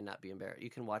family and not be embarrassed. You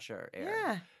can watch our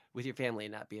air with your family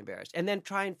and not be embarrassed. And then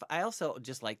I also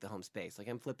just like the home space. Like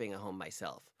I'm flipping a home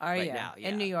myself now. Yeah.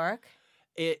 In New York?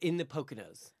 In the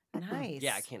Poconos. Nice.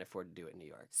 Yeah, I can't afford to do it in New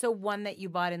York. So one that you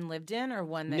bought and lived in, or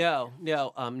one that... No,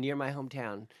 near my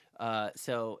hometown.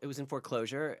 So it was in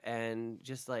foreclosure, and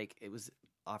just it was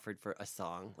offered for a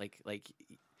song.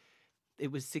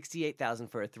 It was $68,000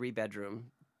 for a 3-bedroom,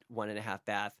 1.5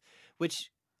 bath,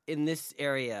 which in this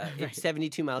area, it's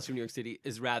 72 miles from New York City,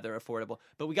 is rather affordable.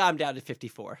 But we got them down to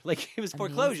 54. It was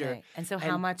foreclosure. Amazing. And so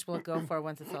how much will it go for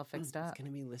once it's all fixed up? It's going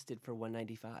to be listed for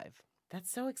 $195. That's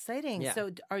so exciting. Yeah. So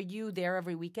are you there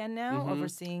every weekend now,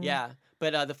 overseeing? Yeah,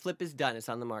 but the flip is done. It's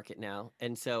on the market now.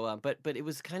 And so, but it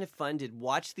was kind of fun to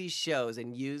watch these shows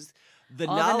and use the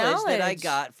knowledge that I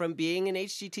got from being an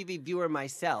HGTV viewer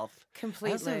myself.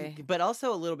 Completely. But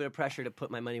also a little bit of pressure to put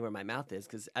my money where my mouth is,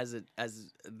 because as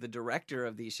the director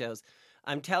of these shows,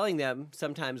 I'm telling them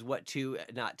sometimes what to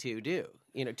not to do,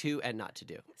 to and not to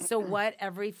do. So what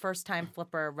every first-time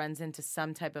flipper runs into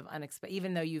some type of unexpected,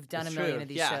 even though you've done a million of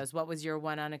these shows, what was your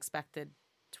one unexpected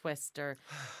twist or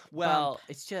bump?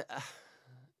 It's just...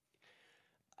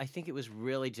 I think it was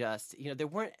really just, there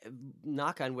weren't,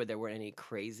 knock on wood, there weren't any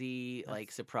crazy,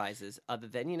 surprises other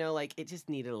than, it just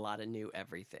needed a lot of new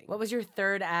everything. What was your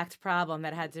third act problem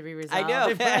that had to be resolved? I know.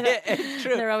 It's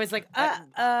true. They're always like,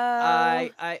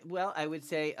 I would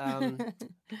say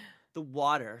the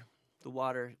water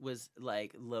was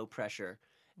low pressure.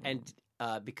 And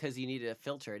because you needed a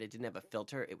filter and it didn't have a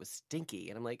filter, it was stinky.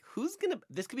 And I'm like,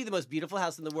 this could be the most beautiful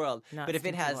house in the world, but if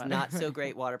it has water. not so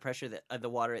great water pressure that the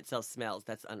water itself smells,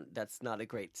 that's not a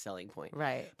great selling point.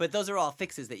 Right. But those are all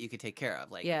fixes that you could take care of.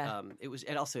 It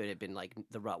had been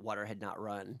the water had not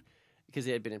run because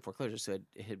it had been in foreclosure, so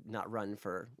it had not run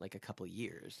for a couple of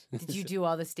years. Did you do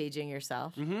all the staging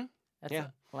yourself? Mm-hmm.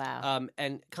 Wow.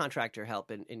 And contractor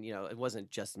help, and it wasn't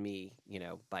just me,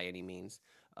 by any means.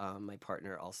 My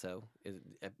partner also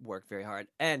worked very hard.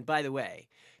 And by the way,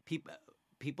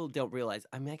 people don't realize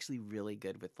I'm actually really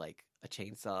good with a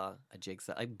chainsaw, a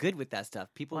jigsaw. I'm good with that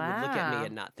stuff. People would look at me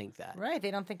and not think that. Right.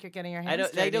 They don't think you're getting your hands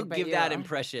dirty. They don't give that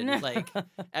impression.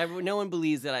 No one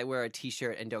believes that I wear a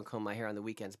T-shirt and don't comb my hair on the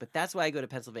weekends. But that's why I go to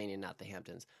Pennsylvania, not the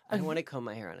Hamptons. I don't want to comb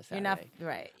my hair on a Saturday. You're not,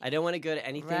 right. I don't want to go to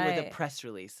anything with a press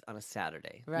release on a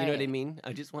Saturday. Right. You know what I mean?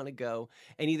 I just want to go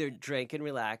and either drink and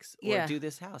relax or do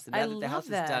this house. And now that the house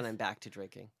is done, I'm back to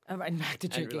drinking. I'm back to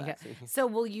drinking. Relaxing. So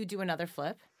will you do another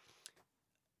flip?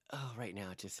 Oh, right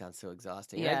now it just sounds so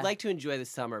exhausting. Yeah. I'd like to enjoy the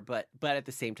summer, but at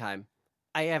the same time,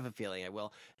 I have a feeling I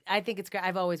will. I think it's great.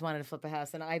 I've always wanted to flip a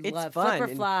house, and I love fun.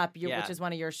 Flip or Flop, which is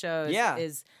one of your shows.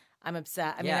 I'm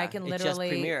upset. I mean, I can literally...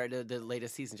 It just premiered. The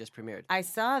latest season just premiered. I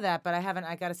saw that, but I haven't...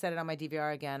 I got to set it on my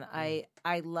DVR again. I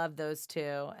love those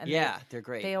two. And they're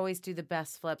great. They always do the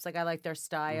best flips. I like their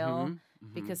style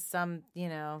because some,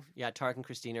 Yeah, Tarek and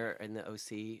Christina in the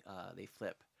OC, they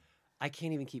flip. I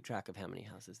can't even keep track of how many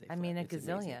houses they flip. I mean, a It's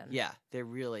gazillion. amazing. Yeah, they're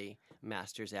really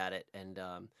masters at it. And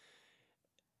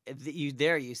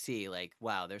you see like,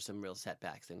 wow, there's some real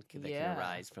setbacks that can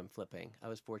arise from flipping. I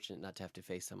was fortunate not to have to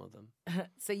face some of them.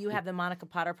 So you have the Monica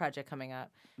Potter project coming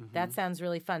up. That sounds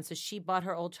really fun. So she bought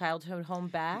her old childhood home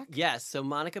back? Yes. So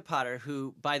Monica Potter,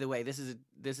 who, by the way, this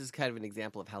is kind of an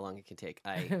example of how long it can take.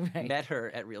 I met her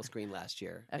at Real Screen last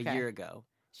year, a year ago.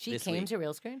 She came to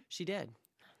Real Screen? She did.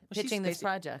 Pitching this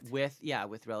project. With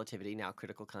Relativity, now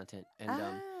Critical Content.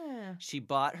 And she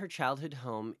bought her childhood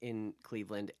home in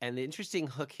Cleveland. And the interesting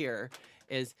hook here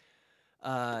is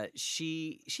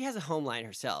she has a home line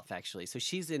herself, actually. So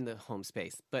she's in the home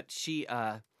space. But she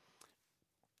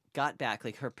got back,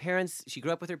 like her parents, she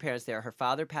grew up with her parents there. Her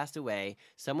father passed away.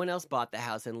 Someone else bought the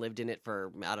house and lived in it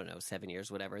for, I don't know, 7 years,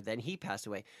 whatever. Then he passed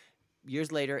away.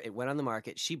 Years later, it went on the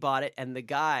market. She bought it, and they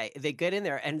get in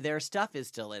there, and their stuff is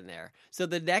still in there. So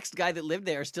the next guy that lived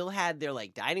there still had their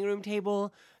like dining room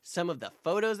table, some of the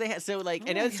photos they had. So like,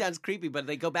 I know it sounds creepy, but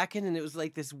they go back in, and it was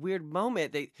like this weird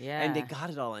moment. And they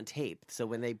got it all on tape. So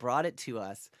when they brought it to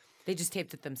us, they just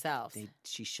taped it themselves.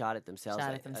 She shot it themselves.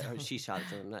 She shot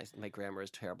it themselves. My grammar is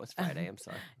terrible. It's Friday. I'm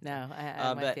sorry. No,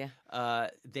 I'm with you.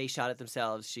 They shot it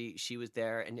themselves. She was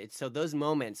there, and so those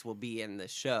moments will be in the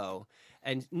show.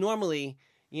 And normally,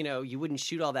 you wouldn't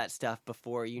shoot all that stuff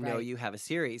before you have a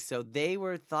series. So they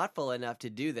were thoughtful enough to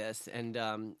do this and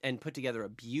put together a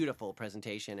beautiful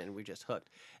presentation, and we're just hooked.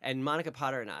 And Monica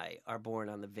Potter and I are born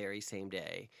on the very same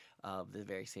day of the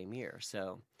very same year.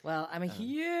 So well, I'm a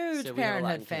huge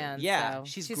Parenthood fan. Yeah, so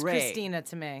she's great. Christina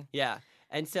to me. Yeah.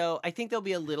 And so I think there'll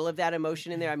be a little of that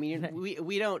emotion in there. I mean,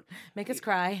 we don't make us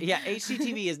cry. Yeah,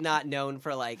 HGTV is not known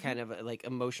for like kind of like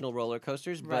emotional roller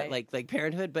coasters, but like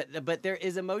Parenthood. But there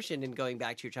is emotion in going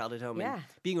back to your childhood home and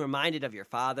being reminded of your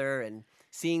father and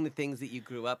seeing the things that you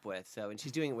grew up with. So, and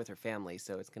she's doing it with her family,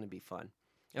 so it's going to be fun.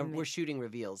 And we're shooting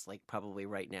reveals like probably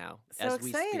right now. So as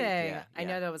exciting! We speak. Yeah. I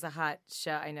know that was a hot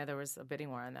show. I know there was a bidding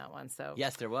war on that one. So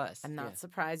yes, there was. I'm not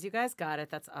surprised you guys got it.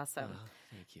 That's awesome. Oh,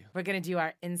 thank you. We're going to do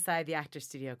our Inside the Actor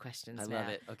Studio questions now. I love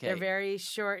it. Okay. They're very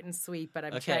short and sweet, but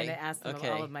I'm trying to ask them of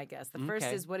all of my guests. The first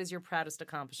is, what is your proudest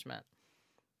accomplishment?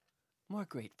 More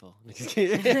grateful.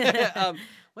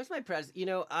 What's my proudest?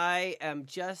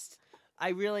 I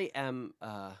really am,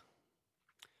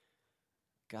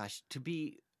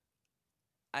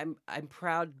 I'm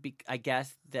proud, I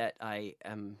guess, that I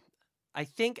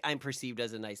think I'm perceived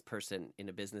as a nice person in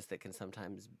a business that can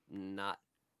sometimes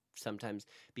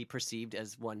be perceived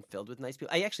as one filled with nice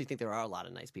people. I actually think there are a lot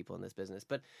of nice people in this business,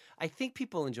 but I think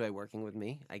people enjoy working with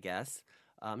me, I guess.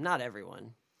 Not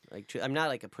everyone. I'm not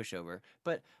like a pushover,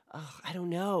 but I don't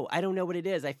know. I don't know what it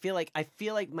is. I feel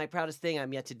like my proudest thing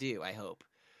I'm yet to do, I hope.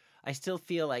 I still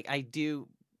feel like I do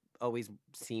always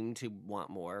seem to want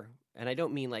more. And I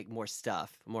don't mean like more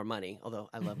stuff, more money, although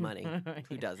I love money.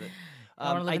 Who doesn't?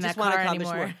 I just want to accomplish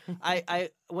more.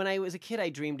 When I was a kid, I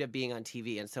dreamed of being on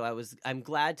TV. And so I'm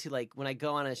glad to, like, when I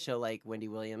go on a show like Wendy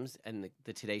Williams and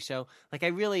the Today Show, like I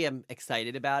really am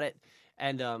excited about it.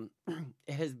 And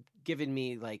it has given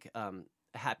me like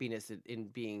happiness in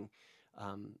being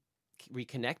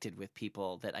reconnected with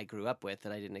people that I grew up with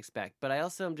that I didn't expect. But I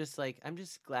also am just like, I'm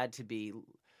just glad to be...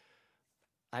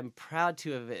 I'm proud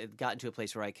to have gotten to a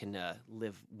place where I can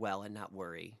live well and not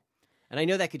worry. And I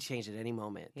know that could change at any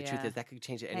moment. The truth is that could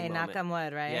change at any moment. Knock on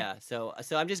wood, right? Yeah. So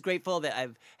I'm just grateful that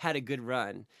I've had a good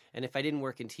run. And if I didn't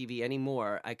work in TV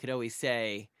anymore, I could always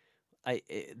say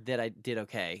that I did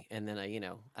okay. And then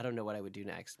I don't know what I would do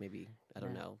next. Maybe, I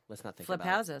don't know. Let's not think about it. Flip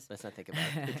houses. Let's not think about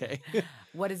it. Okay.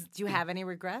 Do you have any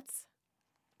regrets?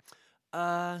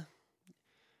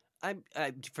 I'm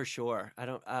for sure. I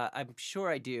don't. I'm sure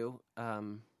I do.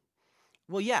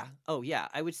 Well, yeah. Oh, yeah.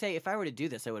 I would say if I were to do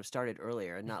this, I would have started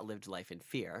earlier and not lived life in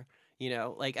fear.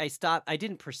 Like I stopped. I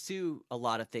didn't pursue a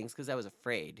lot of things because I was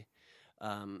afraid,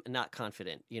 not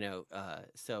confident.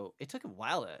 So it took a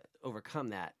while to overcome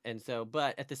that. And so,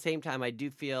 but at the same time, I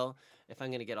do feel, if I'm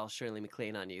going to get all Shirley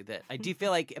MacLaine on you, that I do feel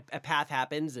like a path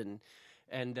happens and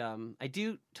I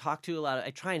do talk to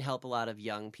I try and help a lot of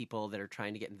young people that are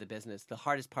trying to get into the business. The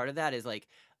hardest part of that is like,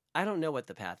 I don't know what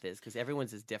the path is because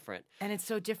everyone's is different. And it's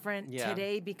so different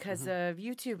today because of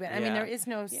YouTube. I mean, there is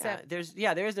no set... there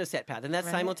is no set path. And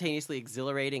that's simultaneously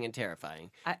exhilarating and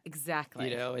terrifying.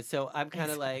 Exactly. And so I'm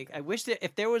kind of like, I wish that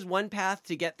if there was one path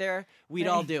to get there, we'd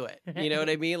all do it. You know what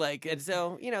I mean? Like, and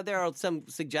so, there are some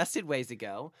suggested ways to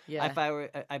go. Yeah. If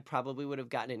I probably would have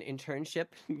gotten an internship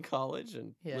in college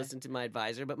and listened to my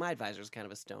advisor, but my advisor is kind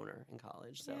of a stoner in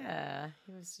college. So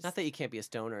he was just... Not that you can't be a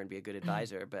stoner and be a good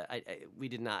advisor, but we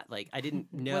did not. Like, I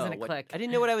didn't know I didn't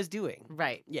know what I was doing.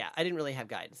 Right. Yeah, I didn't really have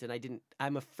guidance, and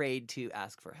I'm afraid to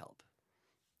ask for help.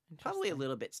 Probably a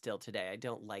little bit still today. I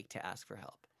don't like to ask for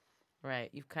help.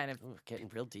 Right. You've kind of... Ooh, getting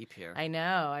real deep here. I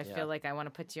know. I feel like I want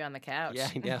to put you on the couch. Yeah,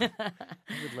 I know. I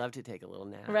would love to take a little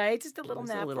nap. Right? Just a little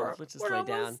nap. Let's just we're lay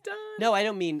down. Done. No, I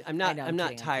don't mean... I'm not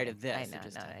kidding, tired of this. I know.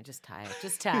 Just tired.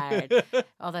 Just tired.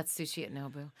 All that sushi at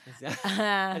Nobu.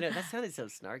 I know. That sounded so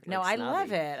snarky. No, I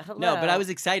love it. Hello. No, but I was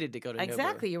excited to go to Nobu.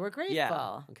 Exactly. You were grateful.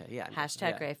 Yeah. Okay, yeah.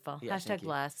 Hashtag grateful. Yeah, hashtag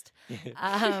blessed.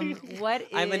 What is...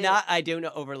 I don't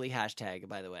know overly hashtag,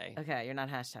 by the way. Okay, you're not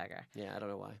hashtagger. Yeah, I don't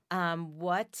know why.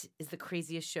 What is the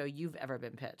craziest show you've ever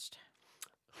been pitched?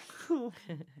 Well,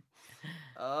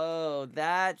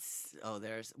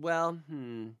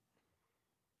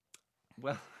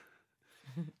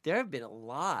 there have been a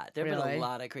lot. There have been a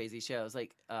lot of crazy shows.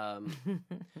 Like,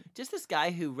 just this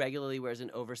guy who regularly wears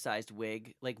an oversized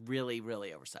wig, like really,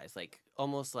 really oversized, like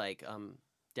almost like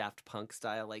Daft Punk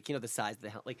style, like, you know, the size of the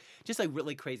helmet, like just like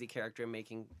really crazy character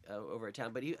making over a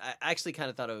town. But I actually kind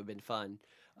of thought it would have been fun.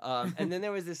 And then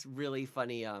there was this really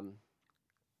funny,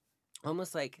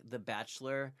 almost like The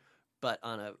Bachelor, but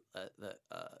on the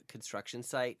construction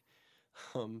site.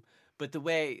 But the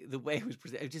way it was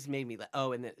presented, it just made me like,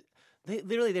 oh, and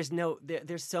literally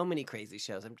there's so many crazy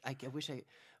shows. I wish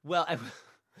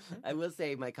I will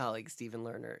say my colleague Stephen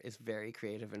Lerner is very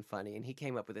creative and funny, and he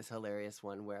came up with this hilarious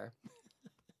one where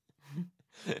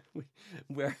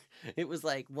it was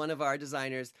like one of our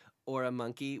designers or a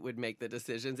monkey would make the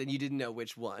decisions, and you didn't know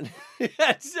which one.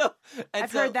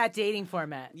 I've heard that dating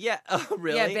format. Yeah. Oh,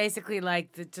 really? Yeah, basically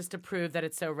like just to prove that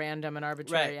it's so random and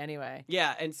arbitrary anyway.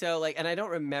 Yeah, and so like, and I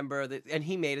don't remember that, and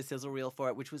he made a sizzle reel for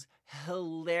it, which was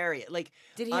hilarious. Like,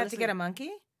 did he have to get a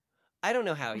monkey? I don't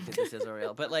know how he did the sizzle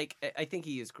reel, but like, I think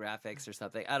he used graphics or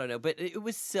something. I don't know, but it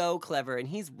was so clever, and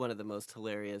he's one of the most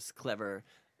hilarious, clever.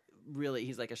 Really,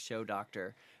 he's like a show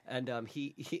doctor, and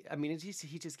he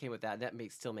just came with that. And that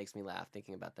still makes me laugh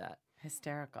thinking about that.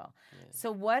 Hysterical. Yeah.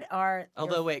 So what are?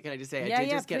 Although, wait, can I just say I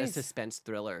did just get a suspense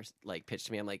thriller like pitched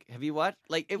to me. I'm like, have you watched?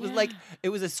 Like, it was it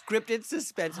was a scripted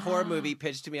suspense horror movie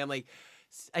pitched to me. I'm like,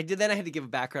 Then I had to give a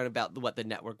background about what the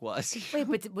network was. Wait,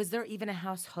 but was there even a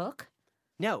house hook?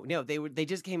 No, they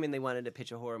just came in. They wanted to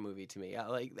pitch a horror movie to me.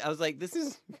 I was like, this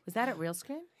is. Was that at Real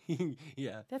Screen?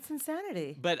 Yeah, that's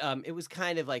insanity. But it was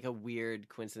kind of like a weird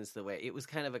coincidence the way it was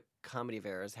kind of a comedy of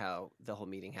errors how the whole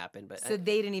meeting happened. But so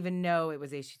they didn't even know it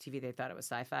was HGTV. They thought it was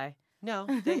sci-fi. No,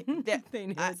 they knew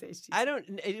it was HGTV. I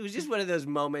don't. It was just one of those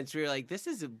moments where you're like, this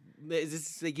is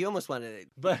like you almost wanted it.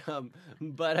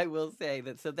 But I will say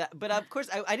that. But of course,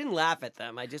 I didn't laugh at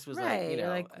them. I just was like, you know,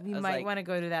 like you might want to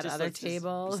go to that other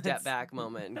table. Step back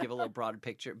moment and give a little broader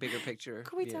picture, bigger picture.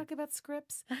 Can we talk about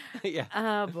scripts? Yeah.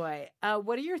 Oh boy.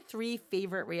 What are your 3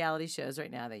 favorite reality shows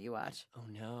right now that you watch? Oh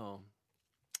no,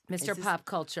 Mr. Pop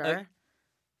Culture.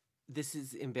 This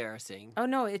is embarrassing. Oh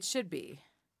no, it should be.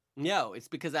 No, it's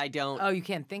because I don't. Oh, you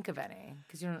can't think of any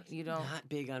because you don't. Not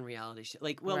big on reality shows.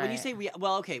 Like, well, when you say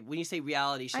when you say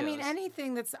reality shows, I mean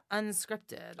anything that's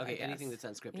unscripted. Okay, anything that's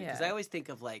unscripted. Because I always think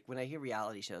of like when I hear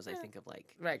reality shows, I think of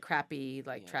like crappy,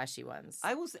 trashy ones.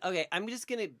 I will. Okay, I'm just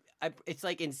gonna. It's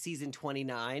like in season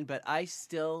 29, but I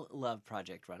still love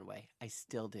Project Runway. I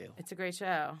still do. It's a great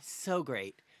show. So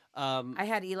great. I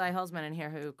had Eli Holzman in here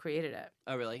who created it.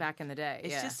 Oh, really? Back in the day.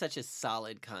 It's just such a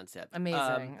solid concept.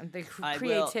 Amazing. The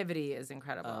creativity is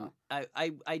incredible.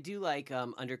 I do like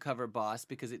Undercover Boss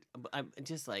because I'm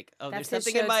just like, That's there's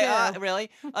something in my eye. Really?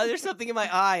 Oh, there's something in my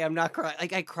eye. I'm not crying.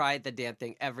 Like, I cry at the damn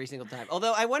thing every single time.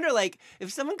 Although I wonder, like,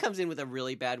 if someone comes in with a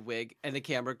really bad wig and the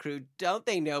camera crew, don't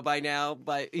they know by now,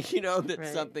 that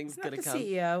something's going to come?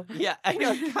 The CEO. Yeah, I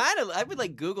know. Kind of. I would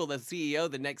like Google the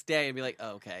CEO the next day and be like,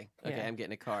 oh, okay, I'm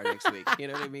getting a car next week. You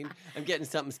know what I mean? I'm getting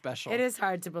something special. It is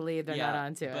hard to believe they're not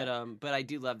onto it. But I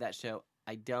do love that show.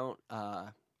 I don't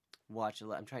watch a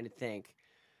lot. I'm trying to think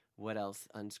what else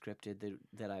unscripted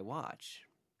that I watch.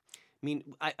 I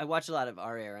mean, I watch a lot of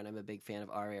Our Air, and I'm a big fan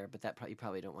of Our Air, but you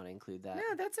probably don't want to include that. No,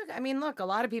 that's okay. I mean, look, a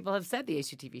lot of people have said the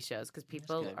HGTV shows because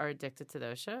people are addicted to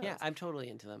those shows. Yeah, I'm totally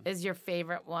into them. Is your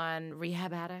favorite one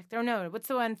Rehab Addict? Or no, what's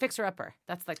the one? Fixer Upper.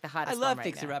 That's like the hottest one I love right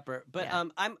Fixer now. Upper, but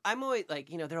I'm always like,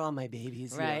 they're all my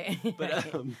babies. Right.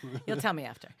 But You'll tell me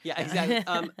after. Yeah, exactly.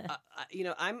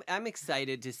 I'm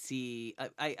excited to see.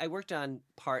 I worked on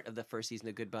part of the first season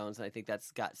of Good Bones, and I think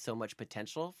that's got so much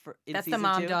potential for. That's season the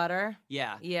 2. mom-daughter.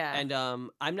 Yeah. Yeah. And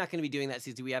I'm not going to be doing that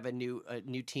season. We have a new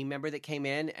team member that came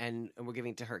in, and we're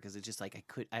giving it to her because it's just like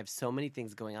I have so many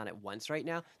things going on at once right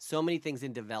now, so many things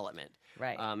in development,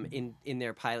 right? In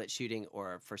their pilot shooting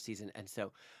or first season, and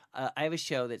so I have a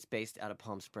show that's based out of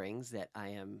Palm Springs that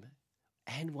and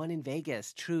one in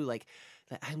Vegas. True, like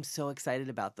I'm so excited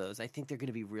about those. I think they're going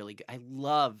to be really good. I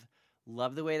love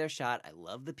the way they're shot. I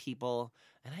love the people,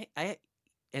 and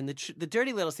And the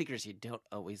dirty little secret is you don't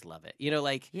always love it. You know,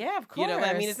 like yeah, of course. You know,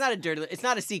 I mean, it's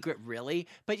not a secret really,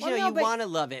 but you know, you want to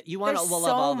love it. You want to love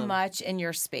all so much in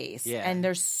your space, Yeah. and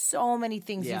there's so many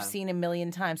things Yeah. you've seen a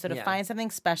million times. So to Yeah. find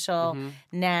something special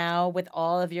now with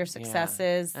all of your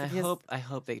successes, I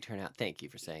hope they turn out. Thank you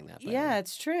for saying that. Yeah,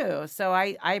 it's true. So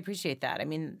I appreciate that. I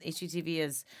mean, HGTV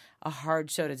is a hard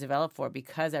show to develop for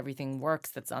because everything works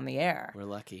that's on the air. We're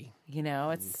lucky. You know,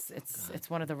 it's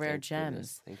one of the rare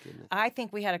gems. Thank goodness. I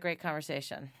think we had a great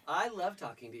conversation. I love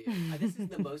talking to you. This is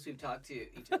the most we've talked to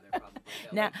each other probably.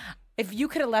 Now, if you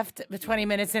could have left 20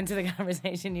 minutes into the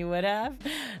conversation, you would have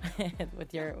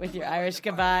with your Irish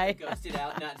goodbye. Ghosted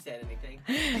out, not said anything.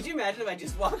 Could you imagine if I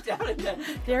just walked out and then...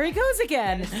 There he goes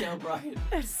again. That is so Brian.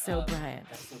 That's so Brian.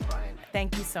 That's so Brian.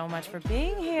 Thank you so much for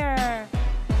being here.